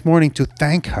Ginny the next morning to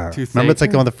thank her. Remember, it's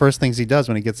like one of the first things he does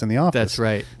when he gets in the office. That's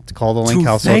right. To call the Link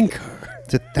house. To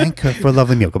thank her for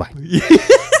loving me. Goodbye.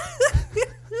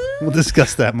 We'll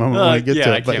discuss that moment when we get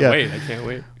to it. I can't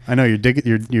wait. I know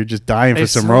you're just dying for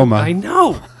some Roma. I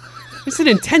know. There's an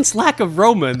intense lack of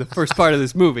Roma in the first part of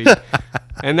this movie.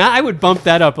 And I would bump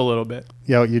that up a little bit.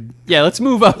 Yeah, let's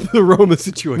move up the Roma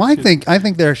situation. Well, I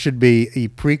think there should be a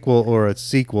prequel or a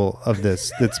sequel of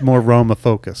this that's more Roma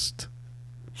focused.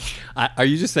 Are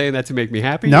you just saying that to make me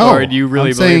happy? No. Or do you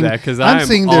really believe that? Because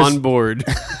I'm on board.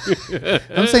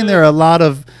 I'm saying there are a lot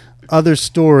of other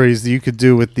stories that you could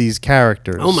do with these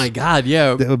characters. Oh my God,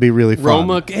 yeah. That would be really fun.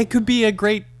 Roma, it could be a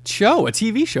great show, a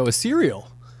TV show, a serial.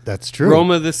 That's true.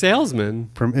 Roma the Salesman.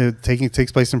 It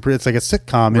takes place it's like a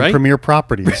sitcom in Premier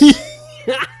Properties.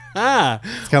 It's kind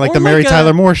of like the Mary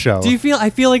Tyler Moore Show. I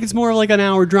feel like it's more like an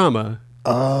hour drama.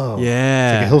 Oh. Yeah.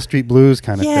 It's like a Hill Street Blues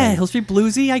kind of thing. Yeah, Hill Street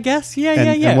Bluesy, I guess. Yeah.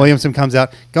 And Williamson comes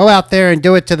out, go out there and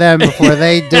do it to them before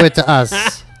they do it to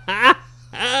us.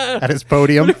 At his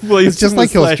podium. It's just like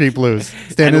Hill Street Blues.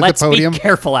 Standing at the podium. Let's be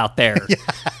careful out there.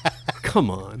 Come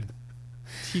on.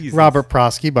 Jesus. Robert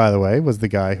Prosky, by the way, was the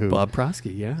guy who Bob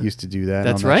Prosky, used to do that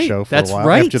That's on that show for a while.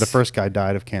 After the first guy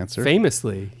died of cancer.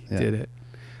 Famously did it.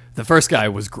 The first guy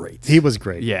was great. He was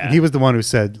great. Yeah. And he was the one who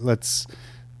said, let's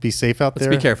be safe out there.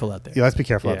 Let's be careful out there. Yeah, let's be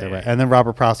careful out there, right. And then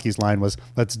Robert Prosky's line was,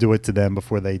 let's do it to them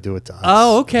before they do it to us.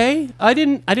 Oh, okay. I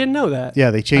didn't know that. Yeah,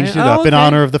 they changed it up in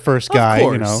honor of the first guy.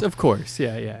 Of course.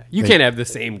 Yeah. You can't have the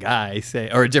same guy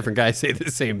say, or a different guy say the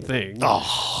same thing.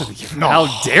 Oh, no.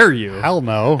 How dare you? Hell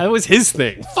no. That was his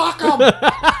thing. Fuck him.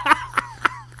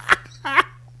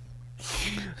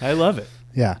 I love it.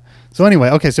 Yeah. So anyway,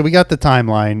 okay, so we got the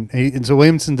timeline. And so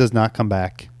Williamson does not come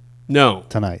back. No.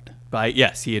 Tonight.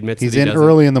 Yes, he admits he's that he in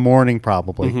early in the morning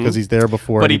probably because he's there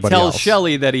before anybody else. But he tells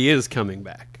Shelley that he is coming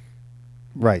back.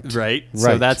 Right.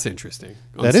 So that's interesting.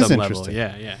 That is interesting.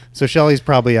 Yeah. So Shelley's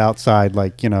probably outside,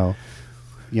 like, hoping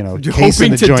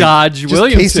casing the to joint. dodge just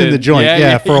Williamson. Casing the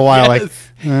joint, for a while.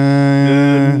 Yes.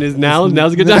 Like,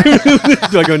 now's a good time.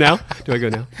 Do I go now?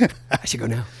 I should go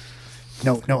now.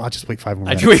 No, I'll just wait 5 more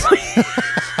minutes.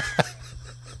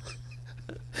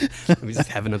 Let me just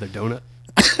have another donut.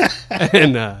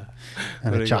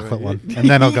 and a chocolate one. And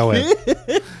then I'll go in.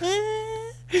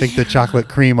 Take the chocolate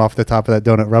cream off the top of that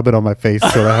donut, rub it on my face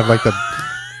so I have like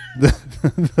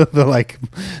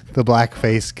the black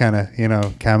face kind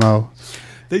of, camo.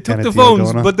 They took the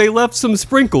phones, but they left some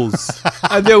sprinkles.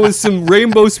 And there was some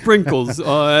rainbow sprinkles.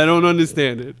 I don't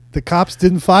understand it. The cops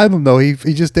didn't find him, though. He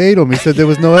just ate them. He said there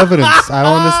was no evidence. I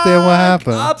don't understand what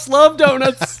happened. Cops love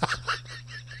donuts.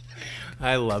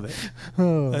 I love it.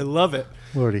 I love it.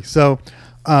 Lordy. So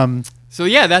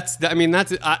yeah, that's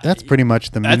pretty much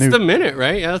the minute. That's the minute,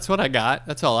 right? Yeah, that's what I got.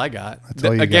 That's all I got.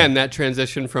 That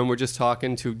transition from we're just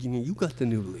talking to you got the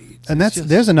new leads. And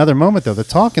there's another moment though. The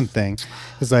talking thing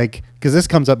is like, because this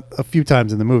comes up a few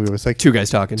times in the movie. It's like two guys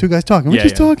talking. We're just talking.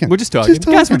 We're just talking.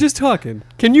 Guys, we're just talking.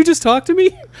 Can you just talk to me?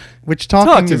 Which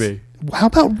talking? Talk to me. How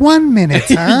about 1 minute,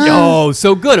 huh? Oh,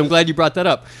 so good. I'm glad you brought that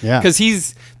up. Yeah.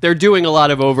 Because they're doing a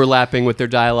lot of overlapping with their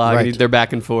dialogue. Right. They're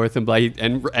back and forth, and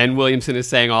Williamson is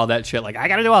saying all that shit like, I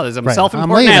got to do all this. I'm a Right.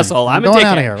 self-important I'm leaving. asshole. I'm a going dickhead.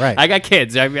 out of here. Right. I got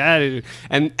kids.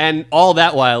 And all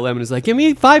that while Lemmon is like, give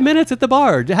me 5 minutes at the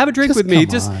bar. Have a drink Just with me.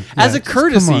 come Just on. as Yeah, a just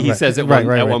courtesy, come on. he Right. says at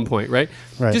Right, one point, right?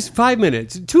 Right. Just 5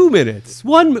 minutes, 2 minutes,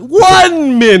 1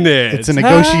 minute. It's a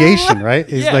negotiation, right?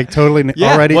 He's Yeah. like totally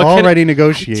Yeah. already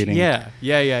negotiating. Yeah.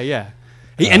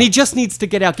 And he just needs to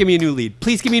get out. Give me a new lead.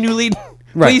 Please give me a new lead.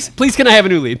 Right. Please, can I have a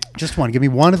new lead? Just one. Give me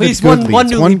one of Please, the good leads. one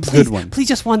new One lead. good Please, one. please,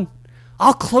 just one.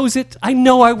 I'll close it. I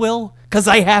know I will, because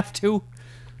I have to.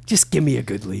 Just give me a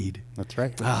good lead. That's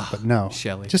right. But no.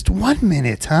 Shelley. Just 1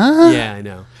 minute, huh? Yeah, I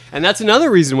know. And that's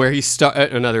another reason where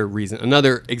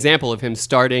another example of him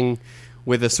starting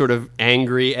with a sort of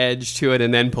angry edge to it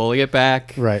and then pulling it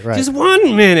back. Right. Just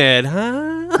 1 minute, huh?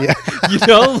 Yeah.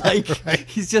 Like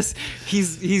he's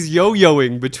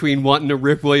yo-yoing between wanting to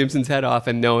rip Williamson's head off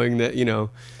and knowing that, you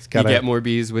get more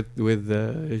bees with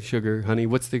sugar, honey.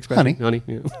 What's the expression? Honey.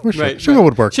 Yeah. Right. Sugar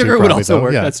would work. Sugar too, would probably, also though.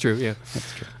 work. Yeah. That's true. Yeah.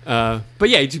 That's true. But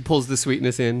yeah, he pulls the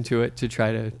sweetness into it to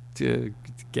try to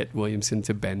get Williamson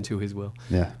to bend to his will.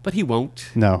 Yeah. But he won't.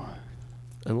 No.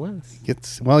 Unless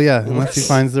Unless he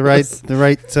finds the right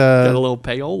get a little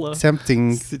payola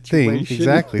tempting situation. thing.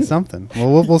 Exactly, something.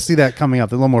 Well, we'll see that coming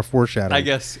up. A little more foreshadowing. I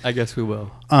guess we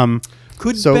will.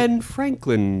 Could so- Ben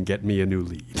Franklin get me a new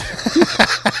lead?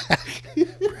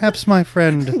 Perhaps my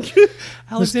friend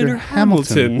Alexander Mr.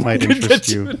 Hamilton might could interest get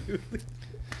you. a new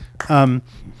lead.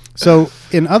 So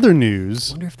in other news,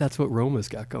 I wonder if that's what Roma's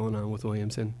got going on with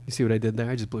Williamson. You see what I did there?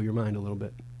 I just blew your mind a little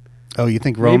bit. oh, you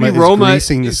think Roma Maybe is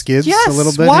greasing the skids yes, a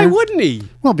little bit? why here? wouldn't he?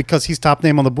 Well, because he's top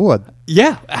name on the board.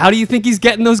 Yeah. How do you think he's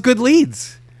getting those good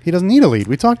leads? He doesn't need a lead.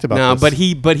 We talked about No,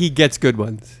 this. but he gets good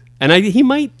ones. And he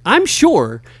might, I'm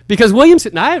sure, because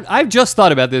Williamson, I've just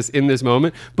thought about this in this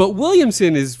moment, but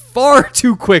Williamson is far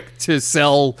too quick to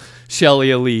sell Shelley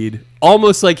a lead,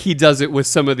 almost like he does it with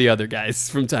some of the other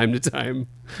guys from time to time.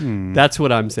 That's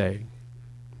what I'm saying.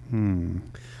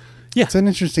 Yeah. It's an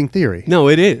interesting theory. No,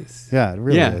 it is. Yeah, it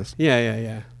really is.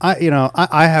 Yeah.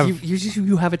 I have.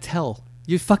 You have a tell.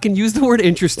 You fucking use the word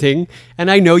interesting, and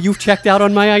I know you've checked out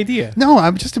on my idea. No,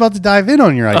 I'm just about to dive in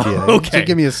on your idea. Okay. So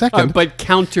give me a second. But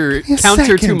counter to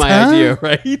second, my huh? idea,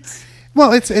 right?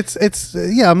 Well, it's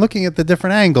I'm looking at the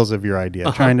different angles of your idea,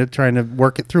 trying to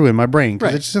work it through in my brain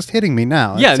because Right. it's just hitting me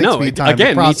now. Yeah, It takes no. me time to Again,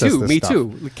 me process too. this Me stuff.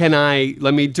 too.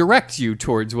 Let me direct you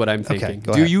towards what I'm thinking.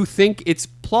 go Do ahead. you think it's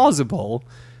plausible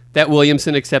that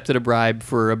Williamson accepted a bribe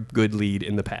for a good lead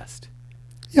in the past?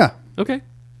 Yeah, Okay,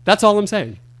 that's all I'm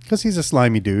saying. because he's a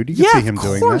slimy dude. You can Yeah, see him of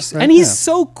doing course. that, right? And he's Yeah.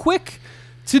 so quick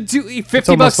to do $50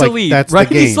 almost a like lead, that's the right?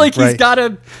 He's game, like he's right? got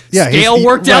a Yeah, scale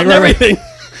worked out and right. everything.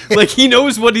 Like he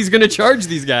knows what he's going to charge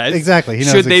these guys. Exactly. He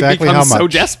knows should they exactly become how so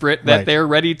much. desperate that Right. they're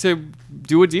ready to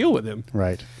do a deal with him.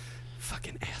 Right.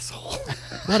 Fucking asshole.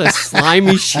 What a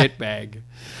slimy shitbag.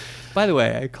 By the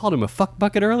way, I called him a fuck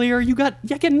bucket earlier. I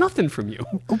get nothing from you.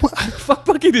 Fuck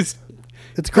bucket is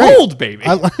It's great. gold, baby.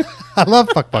 I love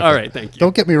fuck bucket. All right, thank you.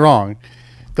 Don't get me wrong.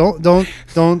 Don't right.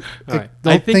 I don't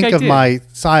think think I of did. my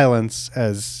silence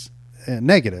as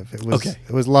negative. It was Okay.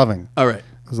 It was loving. All right.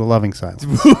 It was a loving silence.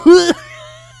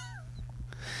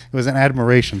 It was an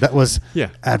admiration. That was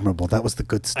admirable. That was the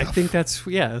good I stuff. think that's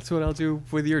what I'll do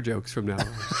with your jokes from now on.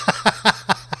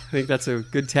 I think that's a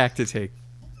good tack to take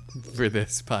for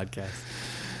this podcast.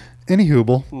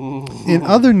 Anywho, in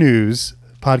other news,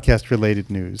 podcast-related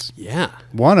news, Yeah.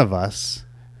 one of us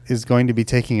is going to be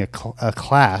taking a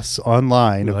class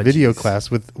online, a video class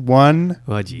with one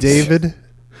jeez. David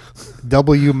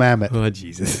W. Mamet. Oh,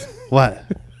 Jesus. What?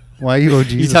 Why are you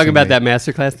You talking about that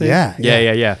masterclass thing?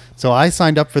 Yeah. So I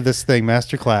signed up for this thing,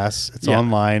 masterclass. It's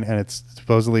online, and it's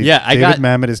supposedly David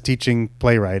Mamet is teaching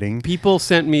playwriting. People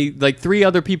sent me, like 3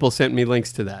 other people sent me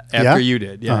links to that after you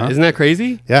did. Yeah. Uh-huh. Isn't that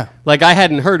crazy? Yeah. Like I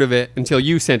hadn't heard of it until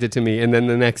you sent it to me, and then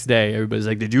the next day everybody's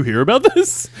like, "Did you hear about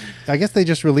this?" I guess they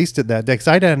just released it that day because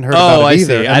I hadn't heard about it I either.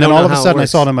 see. And I then don't all know of a how it sudden I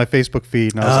works. saw it on my Facebook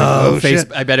feed, and I was like, "Oh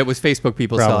shit!" I bet it was Facebook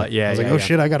people saw Probably. it. Yeah. I was yeah, like, "Oh yeah.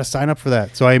 shit! I got to sign up for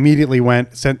that." So I immediately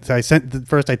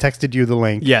first I texted you the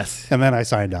link. Yes. And then I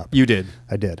signed up. You did.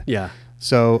 I did. Yeah.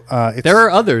 So There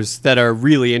are others that are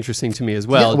really interesting to me as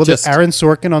well. there's Aaron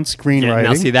Sorkin on screenwriting. Yeah,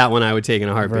 now see that one I would take in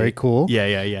a heartbeat. Very cool.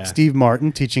 Yeah. Steve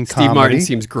Martin teaching comedy. Steve Martin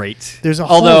seems great. There's a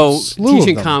whole Although slew of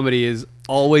teaching them. comedy is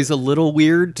always a little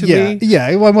weird to Yeah, me.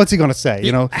 yeah. Well, what's he going to say?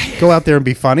 You know, go out there and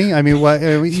be funny. I mean,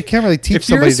 you can't really teach If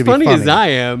you're somebody as to be funny funny. as I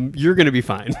am, you're going to be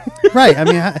fine. Right.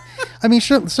 I mean,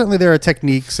 certainly there are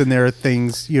techniques and there are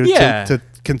things Yeah. to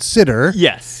consider.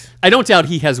 Yes. I don't doubt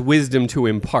he has wisdom to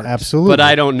impart. Absolutely. But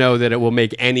I don't know that it will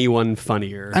make anyone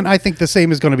funnier. And I think the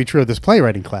same is going to be true of this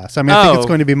playwriting class. I mean, I think it's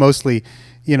going to be mostly,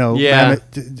 Mamet,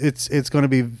 it's going to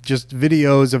be just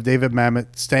videos of David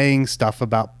Mamet saying stuff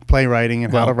about playwriting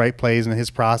and how to write plays and his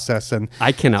process and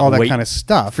I cannot all that wait kind of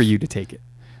stuff for you to take it.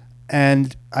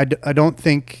 And I don't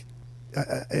think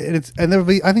there'll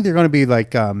be. I think they're going to be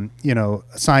like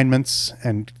assignments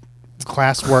and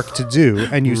classwork to do,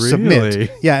 and you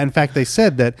submit. Yeah, in fact, they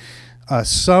said that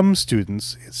some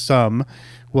students,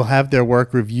 will have their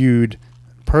work reviewed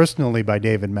personally by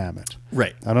David Mamet.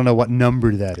 Right. I don't know what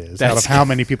number that is out of how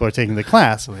many people are taking the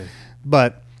class,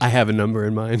 but I have a number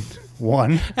in mind.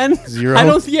 1 and 0. I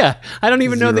don't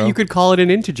even know that you could call it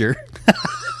an integer.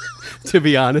 To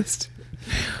be honest.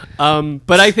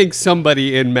 But I think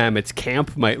somebody in Mamet's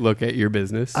camp might look at your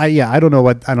business. I don't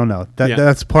know.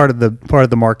 That's part of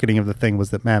the marketing of the thing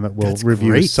was that Mamet will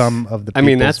review some of the. I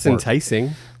mean, that's work.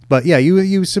 enticing. But yeah,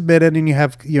 you submit it and you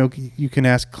have you can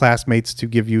ask classmates to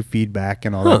give you feedback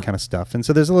and all that kind of stuff. And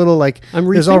so there's a little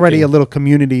there's already a little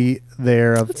community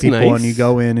there of people, nice. And you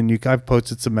go in and I've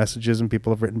posted some messages and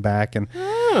people have written back and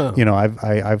I've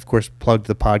of course plugged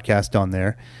the podcast on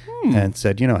there. And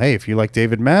said, hey, if you like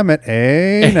David Mamet,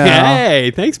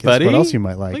 hey, thanks, buddy. What else you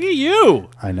might like? Look at you.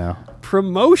 I know.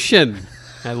 Promotion.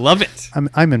 I love it.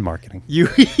 I'm in marketing.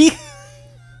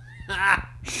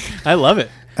 I love it.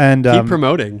 And keep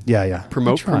promoting. Yeah.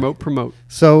 Promote.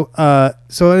 So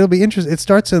it'll be interesting. It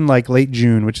starts in late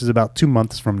June, which is about 2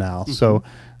 months from now. Mm-hmm. So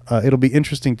it'll be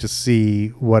interesting to see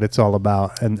what it's all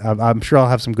about, and I'm sure I'll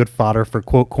have some good fodder for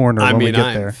quote corner when we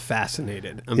get there. I'm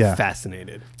fascinated. I'm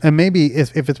fascinated. And maybe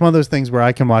if it's one of those things where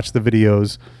I can watch the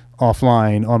videos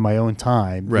offline on my own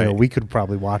time, right. We could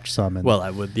probably watch some. And,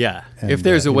 I would, yeah. If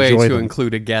there's a way to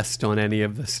include a guest on any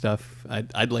of the stuff,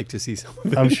 I'd like to see some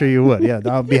of it. I'm sure you would. Yeah,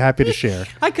 I'll be happy to share.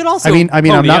 I could also. I mean,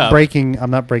 I'm not breaking the rules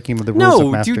of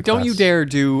Masterclass. No, don't you dare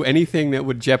do anything that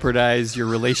would jeopardize your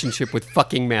relationship with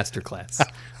fucking Masterclass.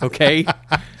 Okay.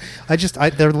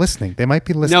 They're listening. They might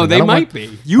be listening. No, they might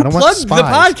be. You plugged the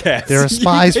podcast. There are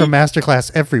spies from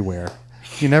Masterclass everywhere.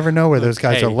 You never know where those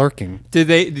guys are lurking.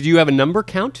 Did you have a number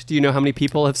count? Do you know how many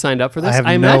people have signed up for this?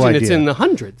 I imagine idea. It's in the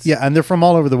hundreds. Yeah, and they're from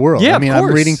all over the world. Yeah, I mean, I'm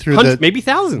reading through maybe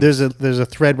thousands. There's a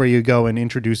thread where you go and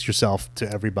introduce yourself to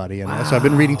everybody, and so I've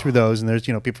been reading through those. And there's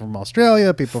people from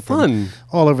Australia, people from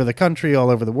all over the country, all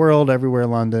over the world, everywhere,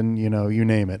 London. You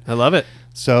name it. I love it.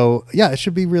 So yeah, it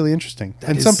should be really interesting.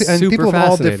 And people of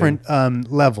all different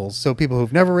levels. So people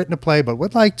who've never written a play but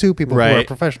would like to, people who are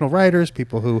professional writers,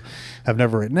 people who have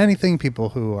never written anything, people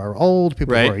who are old,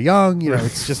 people who are young.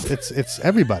 It's just it's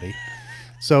everybody.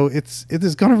 So it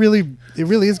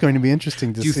really is going to be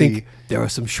interesting to see. Do you think there are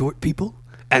some short people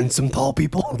and some tall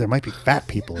people? Oh, there might be fat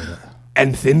people in it.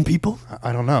 And thin people?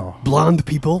 I don't know. Blonde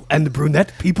people and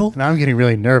brunette people? Now I'm getting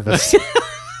really nervous.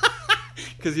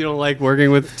 Because you don't like working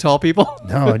with tall people?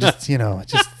 No,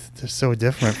 they're so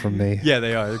different from me. Yeah,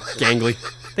 they are. They're gangly.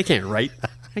 They can't write.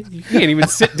 You can't even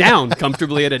sit down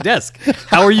comfortably at a desk.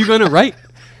 How are you going to write?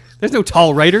 There's no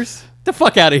tall writers. The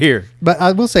fuck out of here. But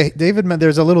I will say, David,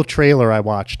 there's a little trailer I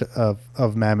watched of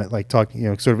Mamet,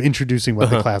 talking, sort of introducing what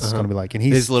the class is going to be like. And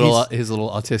his little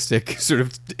autistic sort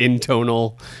of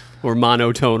intonal or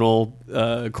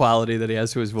monotonal quality that he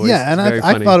has to his voice. Yeah, and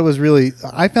I thought it was really,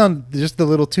 I found just the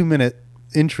little 2-minute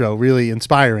intro really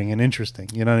inspiring and interesting.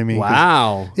 You know what I mean?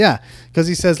 Wow. Yeah, because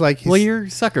he says well, you're a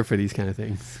sucker for these kind of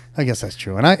things. I guess that's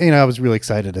true, and I was really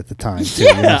excited at the time too.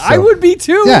 Yeah, I would be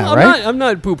too. Yeah, right? I'm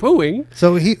not poo-pooing.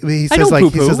 So he says what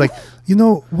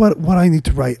I need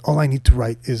to write. All I need to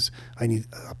write is I need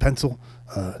a pencil,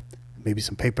 maybe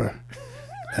some paper,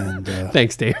 and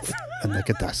thanks, Dave, and a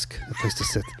desk, a place to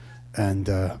sit, and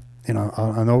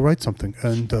I'll write something,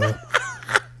 and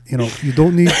you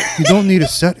don't need a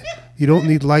set. You don't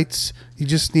need lights. You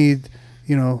just need,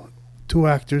 2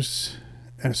 actors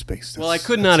and a space. I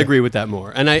could not agree with that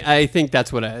more. And I think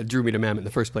that's what drew me to Mamet in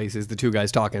the first place is the 2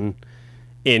 guys talking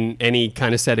in any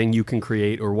kind of setting you can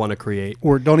create or want to create.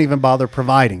 Or don't even bother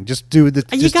providing. Just do the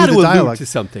You got to allude to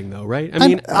something, though, right? I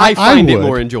mean, I find it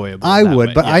more enjoyable. I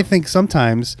would, but I think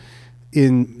sometimes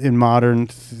in modern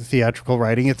theatrical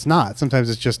writing, it's not. Sometimes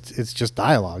it's just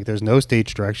dialogue. There's no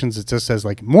stage directions. It just says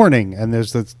morning, and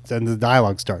the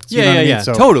dialogue starts. Yeah.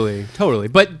 So, totally.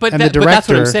 But that's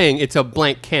what I'm saying. It's a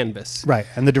blank canvas, right?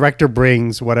 And the director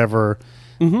brings whatever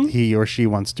he or she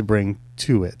wants to bring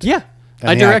to it. Yeah,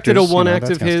 I directed a one act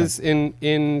of his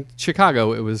in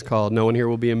Chicago. It was called "No One Here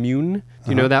Will Be Immune." Do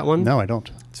you know that one? No, I don't.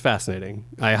 It's fascinating.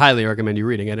 I highly recommend you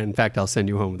reading it. In fact, I'll send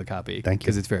you home with a copy. Thank you,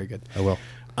 because it's very good. I will.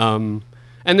 And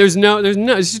there's no.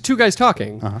 It's just 2 guys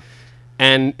talking,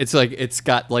 And it's like it's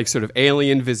got like sort of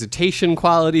alien visitation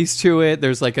qualities to it.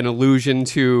 There's like an allusion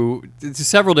to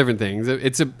several different things.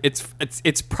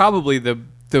 It's probably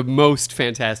the most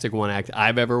fantastic one act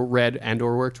I've ever read and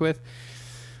or worked with.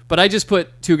 But I just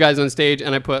put two guys on stage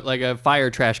and I put like a fire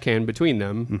trash can between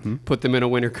them, put them in a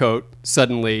winter coat.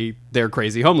 Suddenly they're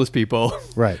crazy homeless people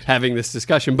having this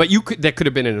discussion. But that could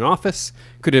have been in an office,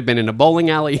 could have been in a bowling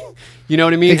alley. You know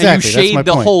what I mean? Exactly. And you shade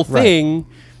the point. whole thing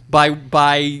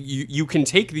by you can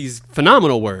take these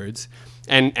phenomenal words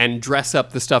and dress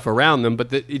up the stuff around them,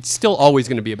 but it's still always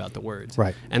going to be about the words.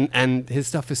 Right. And his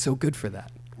stuff is so good for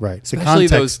that. Right. Especially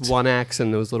those one acts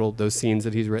and those scenes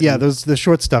that he's written. Yeah, the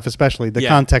short stuff especially. The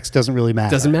context doesn't really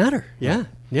matter. Doesn't matter. Yeah.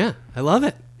 Yeah. I love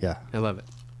it. Yeah. I love it.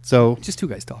 So just two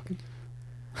guys talking.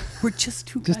 We're just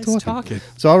two guys talking.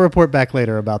 So I'll report back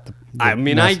later about the I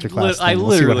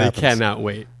literally cannot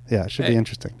wait. Yeah, it should be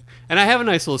interesting. And I have a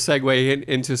nice little segue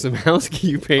into some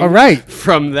housekeeping. All right.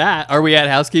 From that. Are we at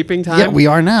housekeeping time? Yeah, we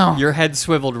are now. Your head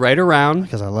swiveled right around.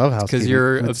 Because I love housekeeping. Because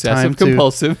you're obsessive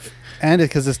compulsive. And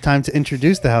because it's time to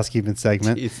introduce the housekeeping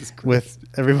segment with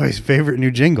everybody's favorite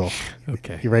new jingle.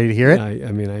 Okay. You ready to hear it?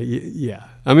 Yeah.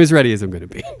 I'm as ready as I'm going to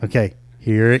be. Okay.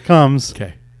 Here it comes.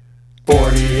 Okay.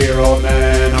 40-year-old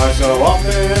men are so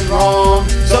often wrong,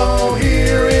 so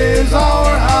here is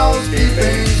our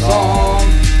housekeeping song.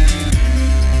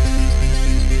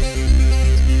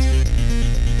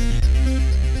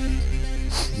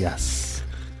 Yes.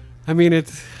 I mean,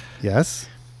 it's... Yes.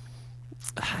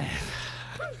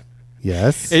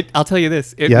 Yes. I'll tell you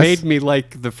this. It made me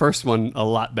like the first one a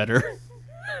lot better.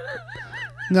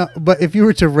 No, but if you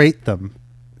were to rate them,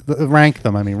 rank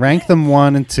them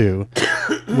 1 and 2,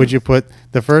 would you put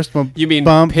the first one? You mean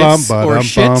bum, piss bum, or bum,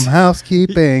 shit? bum,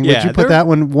 housekeeping. Yeah, would you put that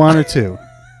one 1 or 2?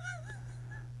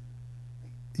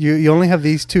 You only have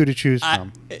these two to choose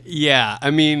from. Yeah. I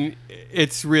mean,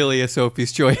 it's really a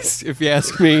Sophie's choice, if you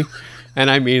ask me. And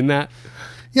I mean that.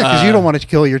 Yeah, because you don't want to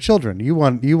kill your children. You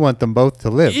want them both to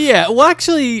live. Yeah, well,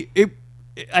 actually,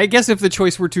 I guess if the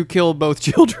choice were to kill both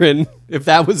children, if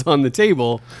that was on the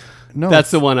table, that's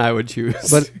the one I would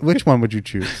choose. But which one would you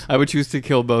choose? I would choose to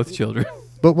kill both children.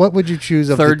 But what would you choose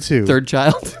of the two? Third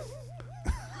child.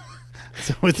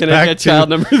 So it's Can I get child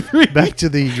number 3? Back to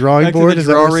the drawing board? Is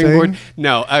that what you're saying?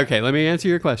 No. Okay, let me answer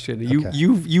your question.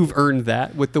 You've earned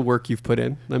that with the work you've put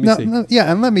in. Let me see.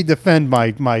 Yeah, and let me defend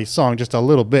my song just a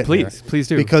little bit. Please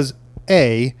do. Because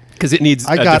because it needs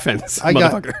defense,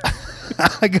 motherfucker.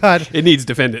 It needs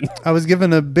defending. I was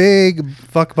given a big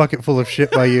fuck bucket full of shit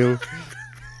by you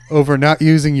over not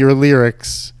using your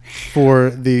lyrics for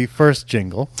the first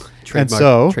jingle.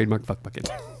 Trademark fuck bucket.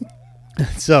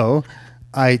 So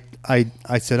I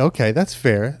said, okay, that's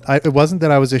fair. It wasn't that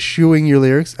I was eschewing your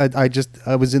lyrics. I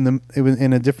was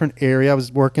in a different area. I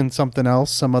was working something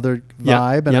else, some other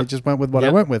vibe, and I just went with what I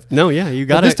went with. No, yeah, you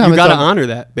got to honor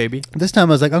that, baby. This time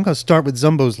I was like, I'm going to start with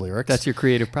Zumbo's lyrics. That's your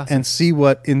creative process, and see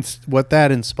what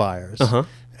that inspires.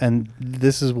 And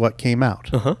this is what came out.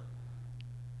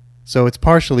 So it's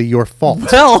partially your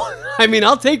fault. Well, I mean,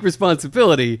 I'll take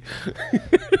responsibility.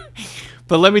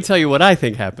 But let me tell you what I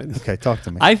think happened. Okay, talk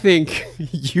to me. I think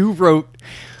you wrote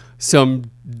some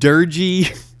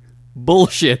dirgy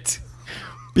bullshit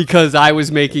because I was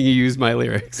making you use my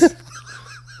lyrics.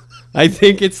 I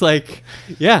think it's like,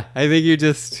 I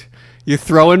think you're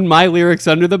throwing my lyrics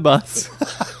under the bus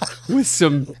with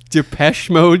some Depeche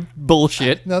Mode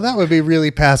bullshit. No, that would be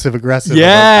really passive aggressive.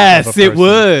 Yes, it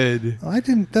would. I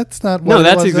didn't. That's not what. No, it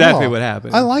that's was exactly at all. what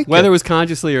happened. I like whether it was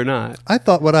consciously or not. I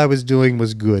thought what I was doing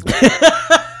was good.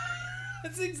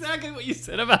 That's exactly what you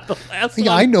said about the last one.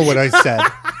 Yeah, I know what I said,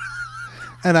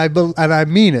 and I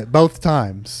mean it both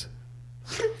times.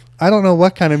 I don't know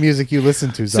what kind of music you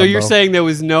listen to, Zumbo. So you're saying there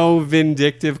was no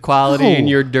vindictive quality in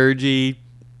your dirgy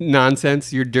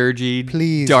nonsense, your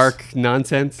dirgy, dark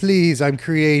nonsense? Please, I'm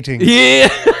creating. Yeah.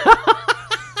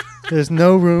 There's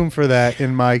no room for that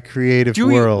in my creative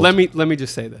world. Let me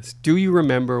just say this. Do you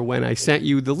remember when I sent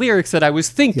you the lyrics that I was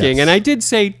thinking? Yes. And I did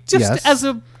say, just as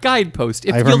a guidepost,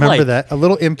 if I you remember like. that. A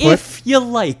little input. If you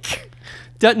like.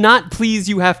 Not please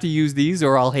you have to use these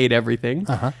or I'll hate everything.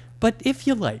 But if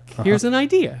you like, here's an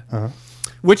idea.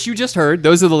 Which you just heard.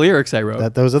 Those are the lyrics I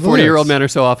wrote. Those are the 40-year-old lyrics. men are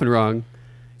so often wrong.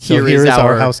 So here is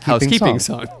our housekeeping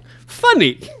song.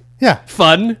 Funny. Yeah.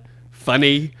 Fun.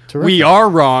 Funny. Terrific. We are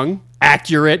wrong.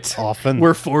 Accurate. Often.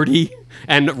 We're 40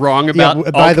 and wrong about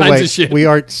all by the kinds way, of shit. we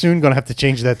are soon going to have to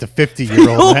change that to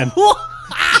 50-year-old men.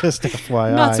 Just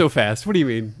FYI. Not so fast. What do you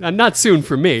mean? Not soon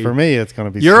for me. For me, it's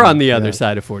going to be You're soon. on the other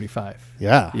side of 45.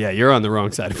 Yeah. Yeah, you're on the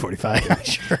wrong side of 45.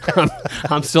 Sure.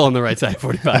 I'm still on the right side of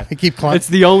 45. I keep climbing. It's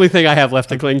the only thing I have left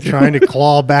to cling to. Trying to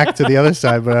claw back to the other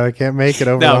side, but I can't make it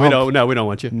over the No, we hump. don't. No, we don't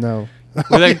want you. No.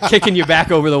 We're like kicking you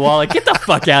back over the wall. Like, get the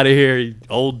fuck out of here, you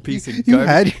old piece of You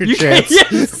garbage. had your chance.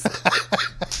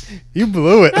 Yes. You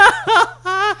blew it.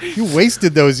 You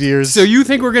wasted those years. So you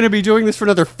think we're going to be doing this for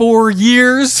another 4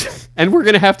 years, and we're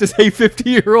going to have to say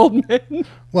 50-year-old men?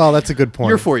 Well, that's a good point.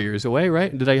 You're 4 years away,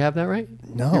 right? Did I have that right?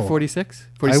 No. You're 46?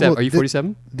 47. Are you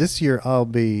 47? This year I'll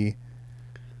be...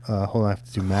 hold on, I have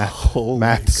to do math. Holy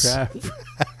Maths. crap.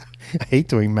 I hate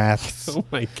doing maths. Oh,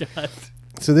 my God.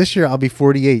 So this year I'll be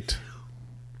 48.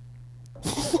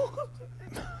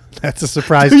 That's a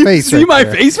surprised Do you face. see right my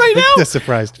there. face right now? That's a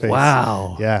surprised face.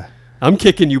 Wow. Yeah. I'm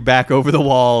kicking you back over the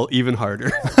wall even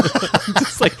harder.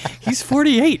 Just like, he's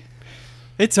 48.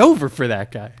 It's over for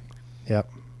that guy. Yep.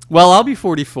 Well, I'll be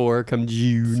 44 come So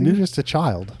you're June. just a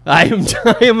child. I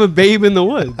am a babe in the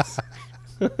woods.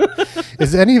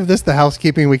 Is any of this the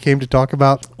housekeeping we came to talk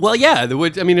about? Well, yeah, the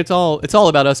woods. I mean, it's all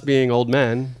about us being old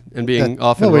men and being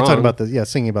often No, we're wrong. talking about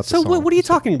singing about the So song. what are you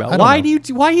talking about? I don't Why know. do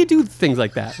you do things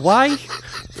like that? Why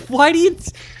do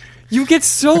you get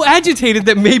so agitated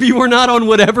that maybe we're not on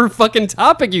whatever fucking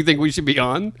topic you think we should be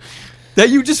on, that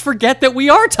you just forget that we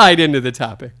are tied into the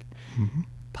topic? Mm-hmm.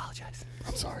 Apologize.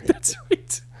 I'm sorry. That's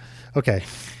right. Okay.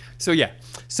 So yeah.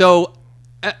 So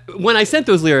when I sent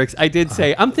those lyrics, I did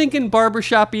say I'm thinking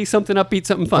barbershop-y, something upbeat,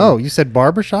 something fun. Oh, you said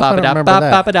barbershop? I don't remember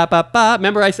that.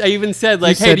 Remember, I even said,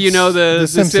 like, You hey, said do you know the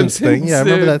Simpsons thing? Yeah, I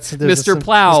remember that. There's Mr.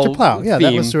 Plow Mr. Plow. Yeah, that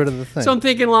theme. was sort of the thing. So I'm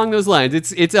thinking along those lines.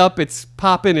 It's up, it's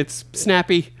popping, it's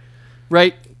snappy,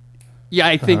 right? Yeah,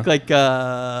 I think like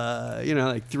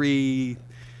three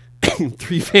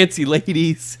fancy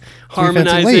ladies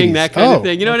harmonizing, ladies. that kind of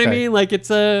thing. You know what I okay. mean? Like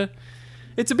it's a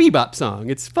bebop song.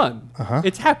 It's fun.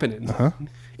 It's happening.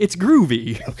 It's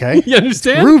groovy. Okay. You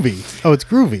understand? Groovy. Oh, it's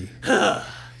groovy.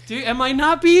 Am I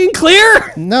not being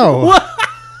clear? No. What?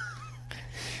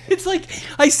 It's like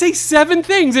I say 7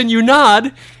 things and you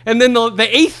nod, and then the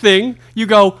 8th thing you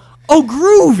go, oh,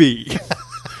 groovy.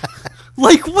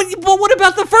 Like what? But what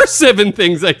about the first 7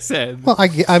 things I said? Well,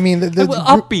 I mean,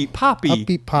 Upbeat, poppy.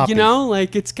 Upbeat, poppy. You know,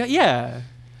 like it's got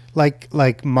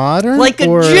like modern, like a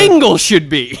or, jingle should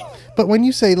be. But when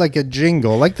you say like a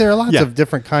jingle, like there are lots of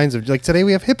different kinds of, like today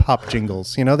we have hip hop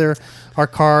jingles. You know, there are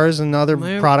cars and other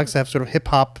products that have sort of hip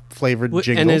hop flavored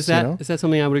jingles. And is that you know? is that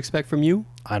something I would expect from you?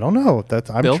 I don't know.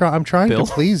 I'm trying Bill?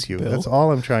 to please you. Bill? That's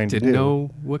all I'm trying to do. Didn't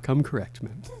know what come correct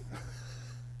meant.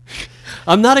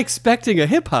 I'm not expecting a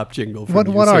hip hop jingle from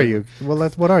you. What so are you? Well,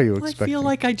 what are you I expecting? feel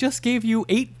like I just gave you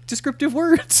 8 descriptive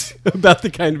words about the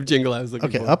kind of jingle I was looking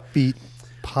Okay, for. upbeat,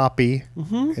 poppy,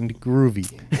 and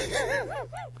groovy.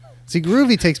 See,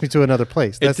 groovy takes me to another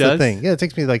place. That's the does? thing. Yeah, it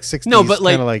takes me like 60s. No, but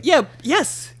kinda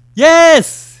yes. Here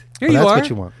Oh, you that's are. what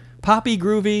you want. Poppy,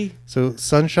 groovy. So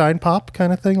sunshine pop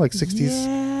kind of thing, like 60s.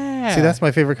 Yeah. See, that's my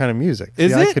favorite kind of music.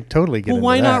 Is See, it? I could totally get Well, into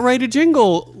why that. not write a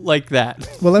jingle like that?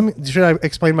 Well, should I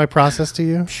explain my process to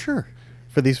you Sure.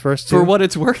 for these first 2? For what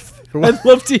it's worth. what- I'd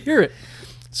love to hear it.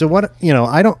 So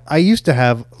I used to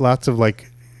have lots of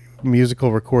like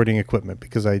musical recording equipment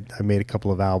because I made a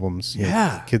couple of albums,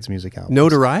 Yeah. kids music albums.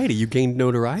 Notoriety. You gained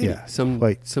notoriety. Yeah, Some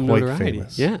quite notoriety.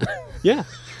 famous. Yeah. Yeah.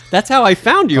 That's how I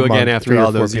found you Among again after 3 or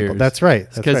all 4 those people. years. That's right.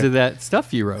 That's Because right. of that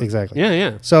stuff you wrote. Exactly.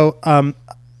 Yeah. So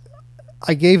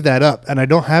I gave that up, and I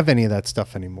don't have any of that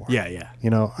stuff anymore. Yeah. You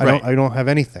know, Right. I don't have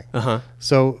anything. Uh-huh.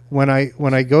 So when I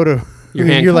go to You're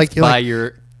you're handcuffed like by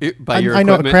your I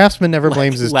know a equipment. craftsman never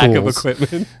blames his lack tools. of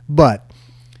equipment. But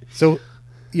so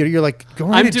you're like, go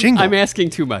write a jingle. I'm asking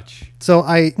too much. So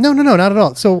no, not at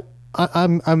all. So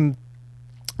I'm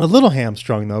a little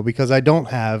hamstrung though because I don't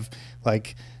have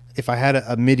like. If I had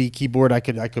a MIDI keyboard, I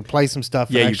could play some stuff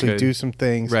and Yeah, you actually could. do some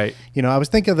things. Right. You know, I was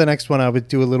thinking of the next one I would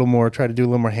try to do a little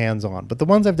more hands-on. But the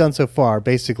ones I've done so far,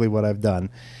 basically what I've done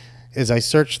is I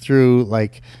searched through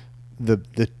like the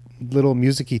little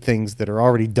music-y things that are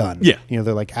already done. Yeah. You know,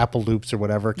 they're like Apple loops or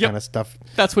whatever kind of stuff.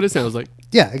 That's what it sounds like.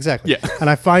 Yeah, exactly. Yeah. And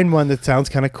I find one that sounds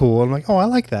kind of cool. I'm like, oh, I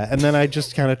like that. And then I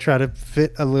just kind of try to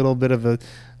fit a little bit of a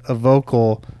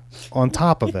vocal on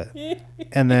top of it.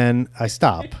 And then I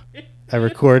stop. I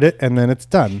record it, and then it's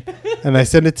done. And I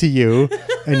send it to you,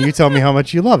 and you tell me how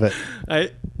much you love it.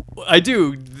 I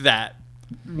do that.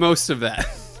 Most of that.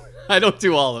 I don't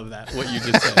do all of that, what you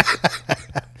just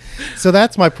said. So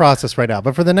that's my process right now.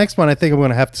 But for the next one, I think I'm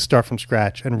going to have to start from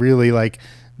scratch and really like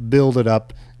build it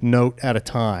up note at a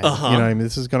time. You know what I mean?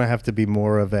 This is going to have to be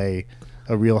more of a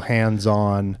real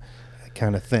hands-on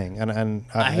kind of thing, and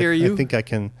I hear you. I think I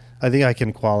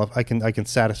can qualify. I can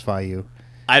satisfy you.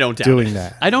 I don't doubt doing it.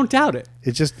 that. I don't doubt it.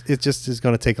 It just is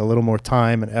going to take a little more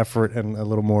time and effort and a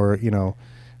little more,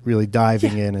 really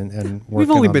diving in and working.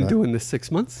 We've only been doing this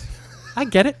 6 months. I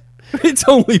get it. It's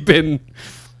only been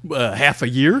half a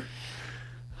year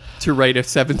to write a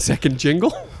 7-second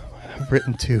jingle. I've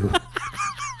written 2.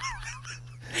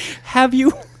 Have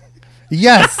you?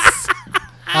 Yes,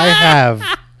 I have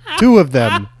 2 of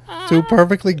them. 2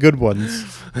 perfectly good ones.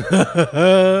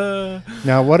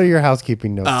 Now, what are your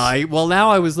housekeeping notes? Well,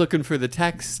 now I was looking for the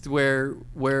text where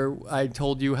I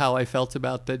told you how I felt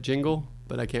about that jingle,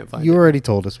 but I can't find it. You already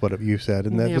told us what you said,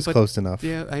 and that was close enough.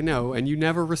 Yeah, I know, and you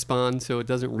never respond, so it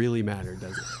doesn't really matter,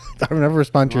 does it? I don't ever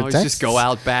respond to your text. Just go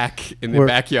out back in the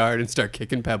backyard and start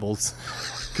kicking pebbles,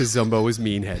 because Zumbo is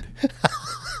meanhead.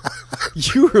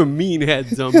 You're a meanhead,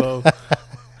 Zumbo.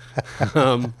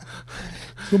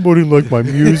 Somebody liked my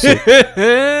music.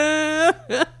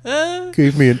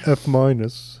 Gave me an F-.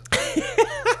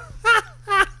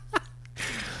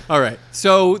 All right.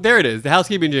 So there it is. The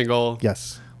housekeeping jingle.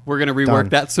 Yes. We're going to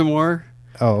rework that some more.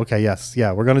 Oh, okay. Yes.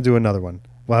 Yeah. We're going to do another one.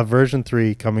 We'll have version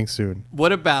 3 coming soon.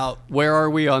 What about, where are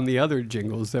we on the other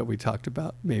jingles that we talked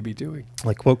about maybe doing?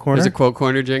 Like Quote Corner? There's a Quote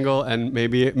Corner jingle, and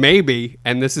maybe,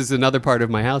 and this is another part of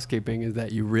my housekeeping, is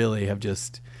that you really have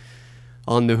just,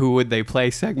 on the Who Would They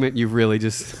Play segment, you've really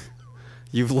just,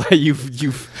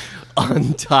 you've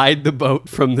untied the boat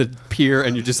from the pier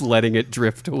and you're just letting it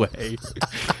drift away.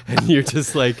 And you're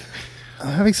just like,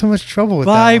 I'm having so much trouble with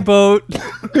bye, that boat.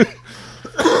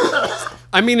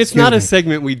 I mean, it's not a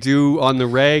segment we do on the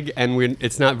reg, and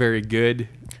it's not very good.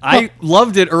 I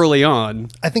loved it early on.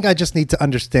 I think I just need to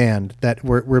understand that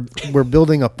we're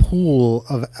building a pool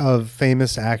of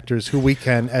famous actors who we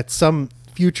can, at some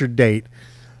future date,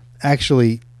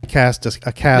 actually cast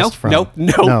a cast from.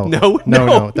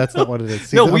 No. That's not what it is.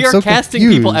 See, we are casting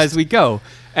people as we go,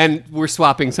 and we're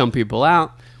swapping some people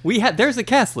out. There's a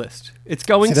cast list. It's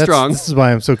going strong. This is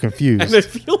why I'm so confused. And I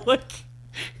feel like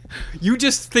you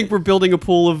just think we're building a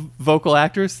pool of vocal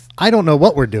actors? I don't know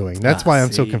what we're doing. That's why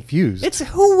I'm so confused. It's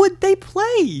Who Would They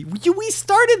Play? We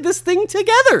started this thing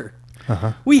together.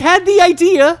 Uh-huh. We had the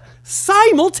idea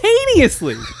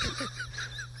simultaneously.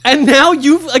 And now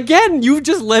you've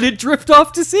just let it drift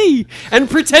off to sea and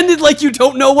pretended like you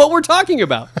don't know what we're talking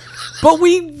about. But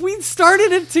we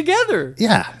started it together.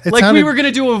 Yeah. We were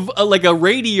going to do a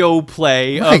radio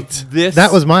play of this.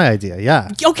 That was my idea, yeah.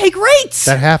 Okay, great.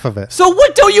 That half of it. So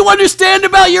what don't you understand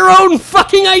about your own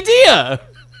fucking idea?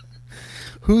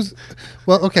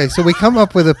 Well, okay, so we come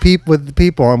up with the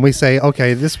people and we say,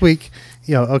 okay, this week,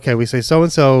 we say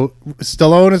so-and-so,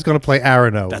 Stallone is going to play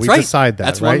Arano. That's we right. decide that,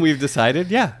 That's right? one we've decided,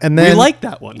 yeah. And then, we like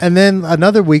that one. And then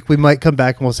another week we might come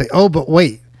back and we'll say, oh, but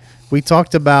wait, we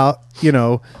talked about,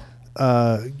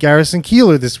 Garrison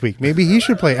Keillor this week. Maybe he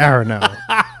should play Arano.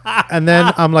 And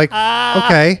then I'm like,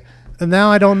 okay. And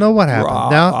now I don't know what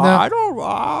happened. I don't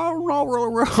know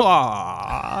really.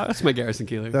 That's my Garrison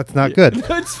Keillor. That's not good.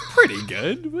 That's pretty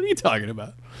good. What are you talking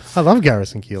about? I love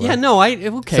Garrison Keillor. Yeah, no, okay.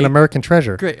 It's an American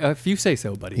treasure. Great. If you say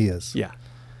so, buddy. He is. Yeah.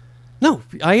 No,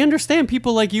 I understand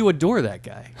people like you adore that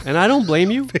guy. And I don't blame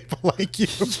you. People like you.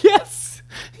 Yes.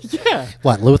 Yeah.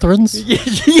 What, Lutherans?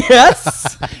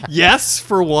 Yes. Yes,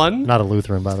 for one. Not a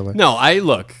Lutheran, by the way. No,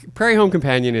 look, Prairie Home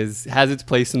Companion has its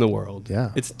place in the world.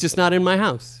 Yeah. It's just not in my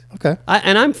house. Okay.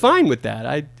 And I'm fine with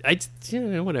that.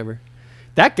 Whatever.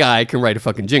 That guy can write a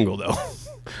fucking jingle, though.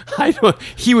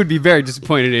 He would be very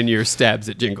disappointed in your stabs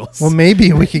at jingles. Well,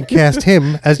 maybe we can cast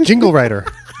him as jingle writer.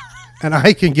 And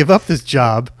I can give up this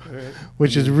job,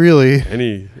 which is really...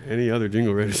 Any other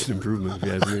jingle writer is an improvement, if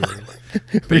you ask me.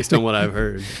 Based on what I've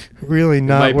heard. Really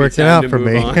not working out for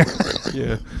me.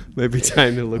 Yeah, might be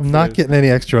time to look I'm not getting any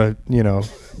extra,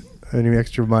 any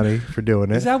extra money for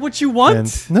doing it. Is that what you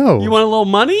want? No. You want a little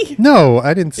money? No,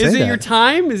 I didn't say that. Is it your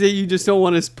time? Is it you just don't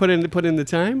want to put in the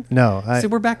time? No. So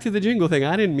we're back to the jingle thing.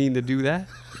 I didn't mean to do that.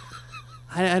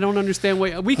 I don't understand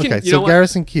why we can. Okay, so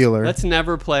Garrison Keillor. Let's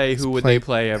never play Who Would They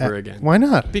Play ever again. Why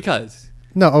not? Because.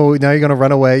 No. Oh, now you're going to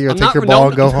run away. You're going to take your ball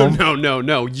and go home.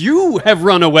 No. You have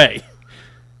run away.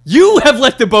 You have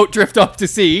let the boat drift off to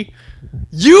sea.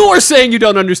 You are saying you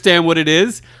don't understand what it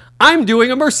is. I'm doing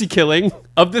a mercy killing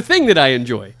of the thing that I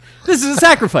enjoy. This is a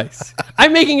sacrifice.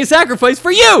 I'm making a sacrifice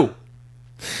for you.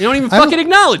 You don't even fucking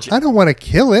acknowledge it. I don't want to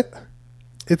kill it.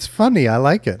 It's funny. I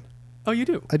like it. Oh, you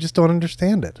do? I just don't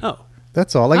understand it. Oh.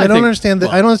 That's all. I don't understand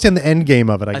I don't understand the end game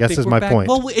of it, I guess is my point.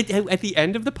 Well, at the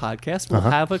end of the podcast, we'll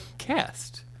have a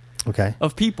cast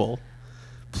of people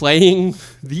playing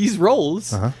these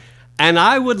roles. And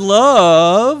I would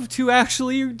love to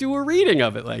actually do a reading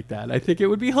of it like that. I think it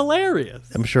would be hilarious.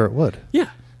 I'm sure it would. Yeah.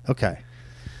 Okay.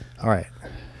 All right.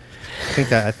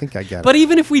 I think I get it. But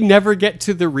even if we never get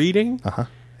to the reading,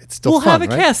 it's still we'll fun, have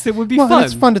a right? cast that would be Well, fun.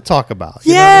 it's fun to talk about.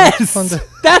 Yes. It's fun to...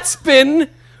 That's been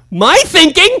my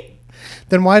thinking.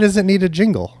 Then why does it need a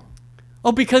jingle?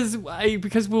 Oh, because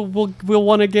we'll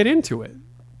want to get into it.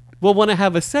 We'll want to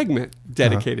have a segment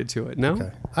dedicated to it. No. Okay.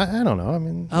 I don't know. I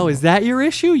mean. Oh, is that your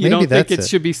issue? You Maybe don't think that's it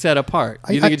should be set apart?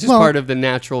 You think it's just well, part of the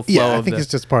natural flow? Yeah, I think it's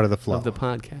just part of the flow of the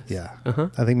podcast. Yeah.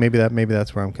 I think maybe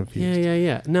that's where I'm confused.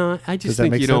 Yeah. No, I just Does that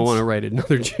think make you don't sense? want to write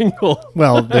another jingle.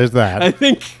 Well, there's that. I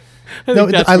think No,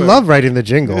 that's I where- love writing the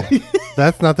jingle.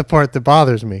 That's not the part that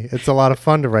bothers me. It's a lot of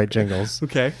fun to write jingles.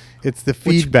 Okay. It's the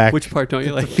feedback. Which part don't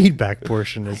you like? The feedback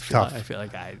portion is tough. I feel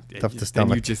like Tough to and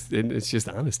stomach. it's just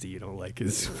honesty you don't like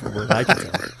is what I can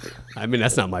tell. I mean,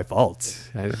 that's not my fault.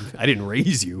 I didn't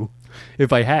raise you.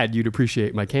 If I had, you'd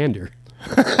appreciate my candor.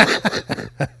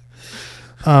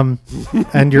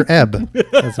 And your ebb,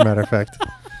 as a matter of fact.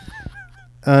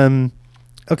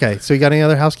 Okay, so you got any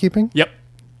other housekeeping? Yep.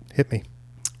 Hit me.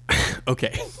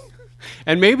 Okay.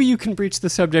 And maybe you can breach the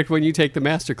subject when you take the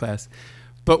masterclass.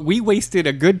 But we wasted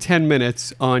a good 10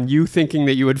 minutes on you thinking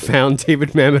that you had found David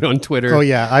Mamet on Twitter. Oh,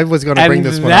 yeah, I was going to And bring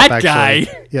this one that up, guy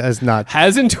actually. Yeah, it's not.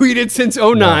 hasn't tweeted since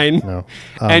 09. No.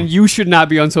 And you should not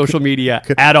be on social media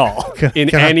at all in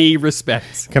can I- any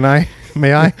respects. Can I?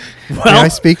 May I? Well, May I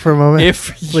speak for a moment?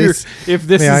 If please? this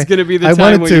May is I? going to be the I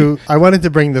time wanted I wanted to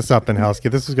bring this up in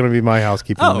housekeeping. This was going to be my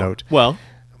housekeeping Oh, note. well,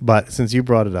 But since you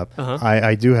brought it up,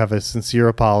 I do have a sincere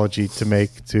apology to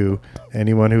make to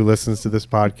anyone who listens to this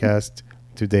podcast,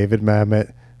 to David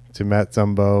Mamet, to Matt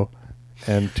Zumbo,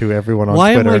 and to everyone on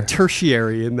why Twitter. am I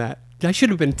tertiary in that? I should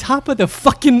have been top of the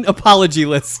fucking apology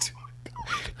list.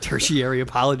 Tertiary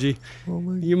apology.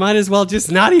 You might as well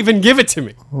just not even give it to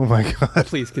me. Oh my God.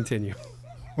 Please continue.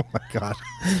 Oh my God.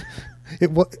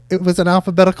 It was an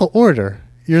alphabetical order.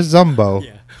 You're Zumbo.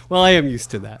 Yeah. Well, I am used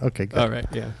to that. Okay, good. All right.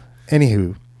 Yeah.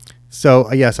 Anywho,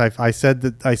 so yes, I said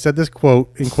this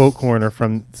quote in quote corner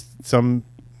from some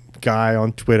guy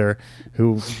on Twitter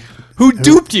who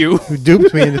duped you? who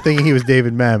duped me into thinking he was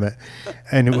David Mamet,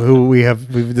 and who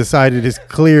we've decided is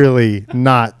clearly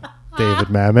not David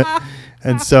Mamet,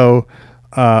 and so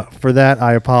for that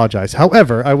I apologize.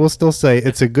 However, I will still say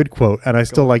it's a good quote, and I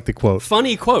still like the quote.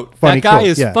 Funny quote. Funny that guy quote,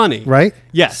 is yeah. funny, right?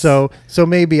 Yes. So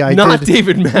maybe I Not did,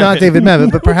 David Mamet. not David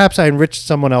Mamet, but perhaps I enriched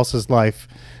someone else's life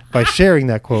by sharing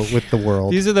that quote with the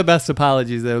world. These are the best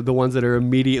apologies, though, the ones that are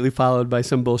immediately followed by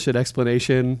some bullshit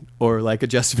explanation or like a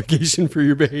justification for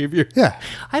your behavior. Yeah.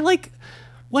 I like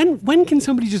when can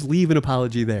somebody just leave an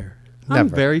apology there? I'm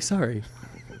Never. very sorry.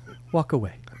 Walk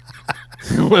away.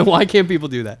 Why can't people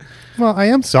do that? Well, I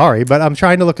am sorry, but I'm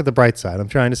trying to look at the bright side. I'm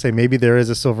trying to say maybe there is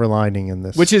a silver lining in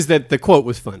this. Which is that the quote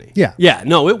was funny. Yeah. Yeah,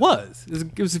 no, it was.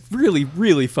 It was really,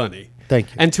 really funny. Thank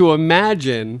you. And to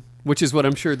imagine, which is what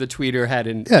I'm sure the tweeter had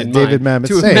in David mind, Mamet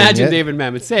to saying imagine it David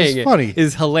Mamet saying is it funny.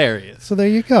 is hilarious. So there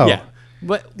you go. Yeah.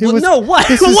 But It was- no, what?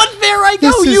 this is- What? There I go.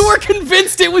 this You is- were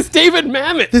convinced it was David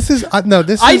Mamet. This is no.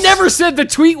 This I is, never said the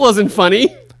tweet wasn't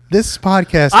funny. This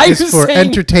podcast I is was for saying-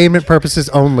 entertainment purposes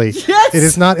only. Yes! It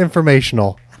is not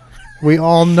informational. We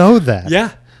all know that.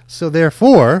 Yeah. So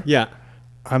therefore, Yeah.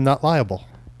 I'm not liable.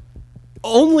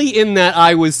 Only in that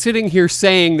I was sitting here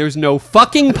saying there's no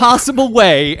fucking possible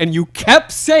way, and you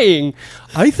kept saying,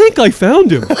 I think I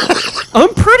found him.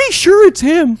 I'm pretty sure it's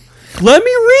him. Let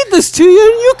me read this to you,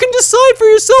 and you can decide for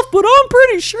yourself, but I'm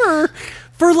pretty sure.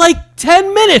 For like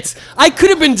 10 minutes. I could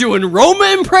have been doing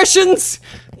Roma impressions.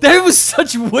 That was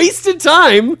such wasted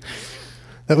time.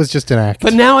 That was just an act.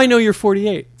 But now I know you're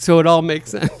 48, so it all makes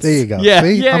sense. There you go. Yeah,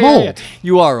 See? yeah, I'm yeah, old. yeah.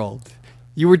 You are old.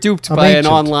 You were duped I'm by an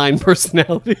ancient. online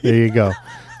personality. There you go.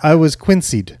 I was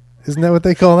quincy'd. Isn't that what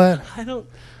they call that? I don't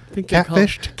think they call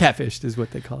Catfished? it. Catfished is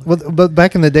what they call it. Well, but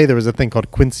back in the day, there was a thing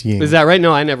called quincying. Is that right?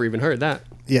 No, I never even heard that.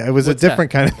 Yeah, it was What's a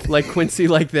different that? kind of thing. Like Quincy,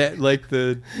 like that, like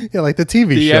the Yeah, like the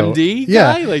TV show. MD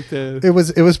Yeah. guy, like the.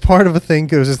 It was part of a thing.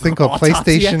 There was this thing called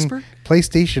Autopsy expert?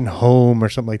 PlayStation Home or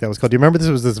something like that. It was called. Do you remember this?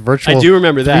 It was this virtual. I do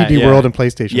remember that, 3D yeah. world in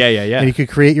PlayStation. Yeah, yeah, yeah. And you could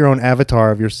create your own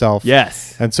avatar of yourself.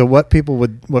 Yes. And so what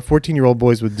 14-year-old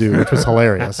boys would do, which was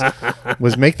hilarious,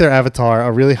 was make their avatar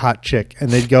a really hot chick, and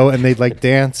they'd go and they'd like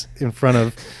dance in front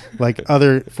of like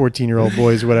other 14-year-old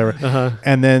boys or whatever. Uh-huh.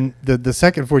 And then the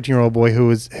second 14-year-old boy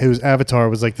whose avatar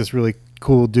was like this really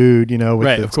cool dude, you know, with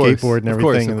Right, the of course, skateboard and of everything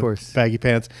course, and of the course. baggy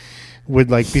pants, would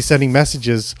like be sending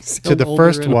messages to Sound the older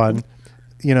first and one, old.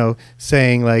 you know,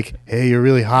 saying like, "Hey, you're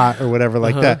really hot" or whatever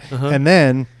like that. uh-huh. And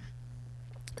then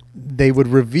they would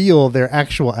reveal their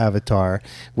actual avatar,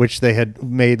 which they had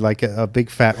made like a big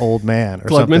fat old man or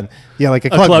Klugman? something. Yeah, like a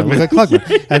Klugman. Like a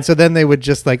Klugman. And so then they would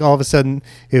just like all of a sudden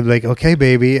it'd be like, okay,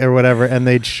 baby, or whatever, and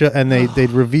they'd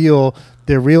reveal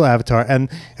their real avatar, and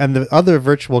the other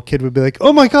virtual kid would be like,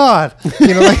 oh my god,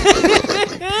 you know, like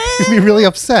he'd be really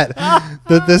upset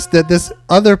that this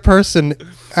other person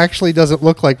actually doesn't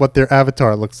look like what their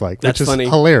avatar looks like. That's which is funny.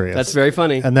 hilarious. That's very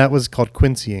funny. And that was called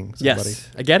quincying somebody. Yes,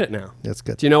 I get it now. That's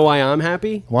good. Do you know why I'm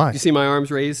happy? Why? You see my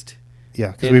arms raised?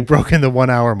 Yeah, because we've broken the 1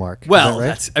 hour mark. Well,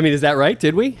 is that right? is that right?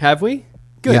 Did we? Have we?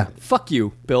 Good. Yeah. Fuck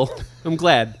you, Bill. I'm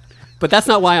glad. But that's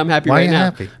not why I'm happy Why are right you now.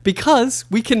 happy? Because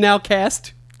we can now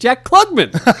cast Jack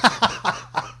Klugman.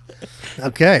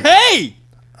 Okay. Hey!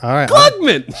 All right.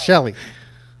 Klugman! Shelley.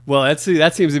 Well, that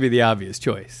seems to be the obvious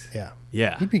choice. Yeah.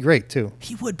 Yeah. He'd be great, too.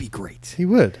 He would be great. He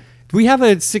would. We have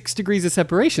a 6 degrees of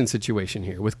separation situation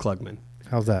here with Klugman.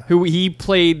 How's that? Who he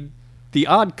played the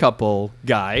Odd Couple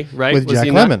guy, right? With Jack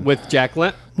he not Lemmon. with Jack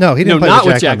Lemmon? No, he didn't play not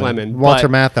with with Jack Jack Lemmon. Lemmon. Walter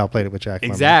but- Matthau played it with Jack Lemmon.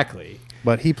 Exactly.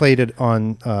 But he played it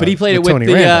on But he played it with Tony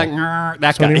the Randall.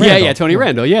 that Tony guy. Randall. Yeah, Tony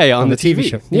Randall. Yeah, on the TV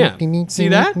show. Yeah. See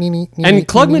that? And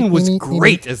Klugman was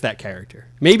great as that character.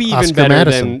 Maybe even Oscar better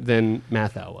Madison. than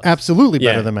Mathau was. Absolutely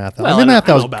better Yeah. than Matthau. Well, I mean, I don't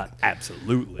Mathau's know about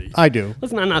absolutely. I do.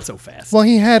 Let's not so fast. Well,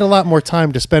 he had a lot more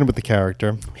time to spend with the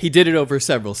character. He did it over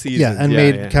several seasons. Yeah,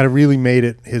 and kind of really made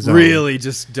it his own. really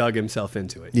just dug himself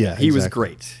into it. Yeah, he was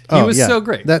exactly. great. He was so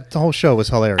great. That the whole show was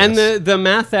hilarious. And the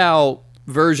Mathau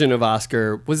version of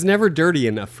Oscar was never dirty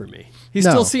enough for me. He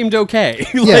No. still seemed okay.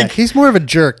 yeah, he's more of a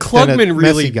jerk than a Klugman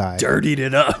really messy guy. dirtied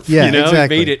it up. Yeah, you know,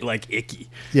 exactly. made it like icky.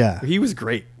 Yeah. He was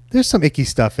great. There's some icky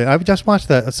stuff in. I've just watched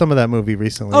some of that movie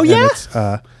recently. Oh, and yeah? it's,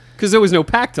 Because there was no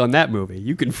pact on that movie.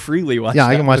 You can freely watch yeah,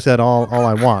 that. I can watch that all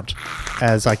I want,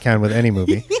 as I can with any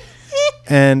movie.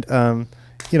 And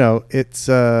you know, it's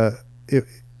good.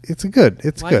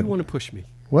 It's Why good. do you want to push me?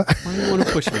 What? Why do you want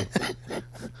to push me?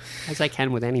 As I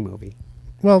can with any movie.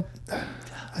 Well,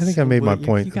 I think I made my You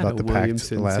point got about a the pact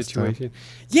Williamson the last situation. time.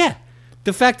 Yeah.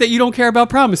 The fact that you don't care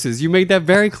about promises. You made that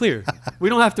very clear. We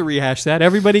don't have to rehash that.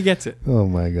 Everybody gets it. Oh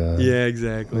my god. Yeah,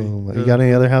 exactly. You got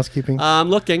any other housekeeping?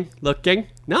 Looking.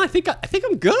 No, I think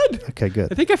I'm good. Okay,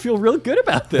 good. I think I feel real good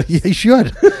about this. Yeah, you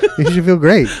should. You should feel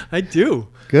great. I do.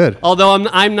 Good. Although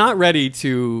I'm not ready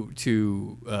to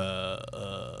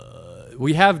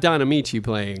we have Don Amici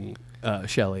playing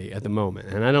Shelley at the moment,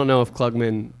 and I don't know if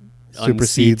Klugman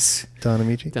Supersedes unseats Don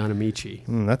Amici. Don Amici.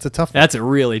 That's a tough one. That's a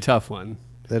really tough one.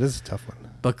 That is a tough one.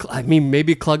 But I mean,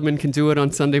 maybe Klugman can do it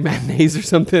on Sunday matinees or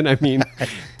something. I mean,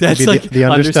 that's Maybe like the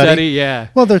understudy. Yeah.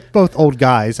 Well, they're both old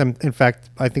guys. In fact,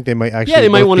 I think they might actually. Yeah, they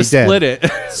might both want be to split dead.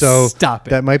 it. So Stop it.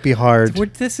 That might be hard.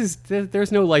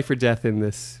 There's no life or death in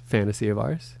this fantasy of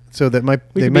ours. So that might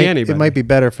We they could be might anybody. it might be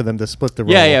better for them to split the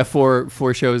role. Yeah, 4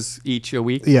 shows each a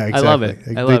week. Yeah, exactly. I love it.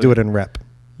 They do it in rep.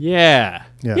 Yeah.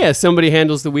 Yeah. Yeah, somebody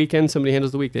handles the weekend, somebody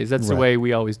handles the weekdays. That's the Right. way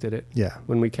we always did it. Yeah.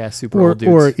 When we cast super Or old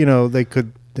dudes. or you know they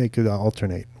could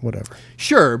alternate whatever.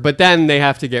 Sure, but then they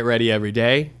have to get ready every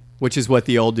day, which is what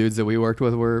the old dudes that we worked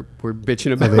with were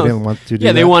bitching about. they didn't want to do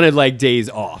Yeah, they that? wanted like days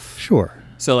off. Sure.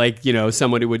 So like,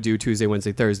 somebody would do Tuesday,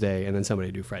 Wednesday, Thursday, and then somebody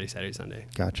would do Friday, Saturday, Sunday.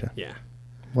 Gotcha. Yeah.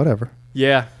 Whatever.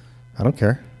 Yeah. I don't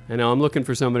care. I know I'm looking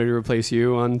for somebody to replace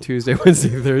you on Tuesday,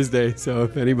 Wednesday, Thursday. So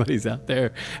if anybody's out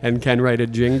there and can write a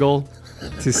jingle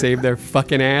to save their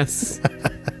fucking ass,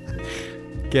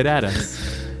 get at us.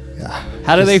 Yeah.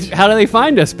 How do they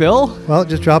find us, Bill? Well,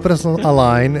 just drop us a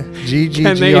line,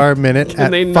 GGGR minute can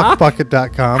at they knock?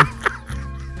 fuckbucket.com.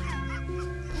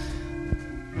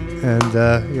 And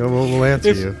we'll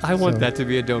answer you. I want that to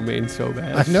be a domain so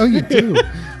bad. I know you do.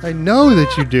 I know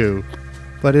that you do,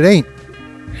 but it ain't.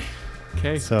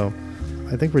 Okay. So,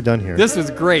 I think we're done here. This was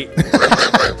great.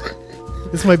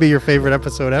 This might be your favorite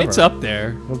episode ever. It's up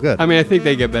there. Well, good. I mean, I think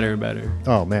they get better and better.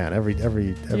 Oh man, every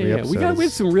Yeah, episode. we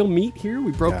have some real meat here.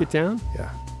 We broke Yeah. it down. Yeah.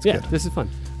 It's Yeah, good. this is fun.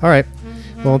 All right.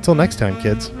 Well, until next time,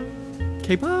 kids.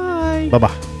 Okay, bye. Bye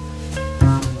bye.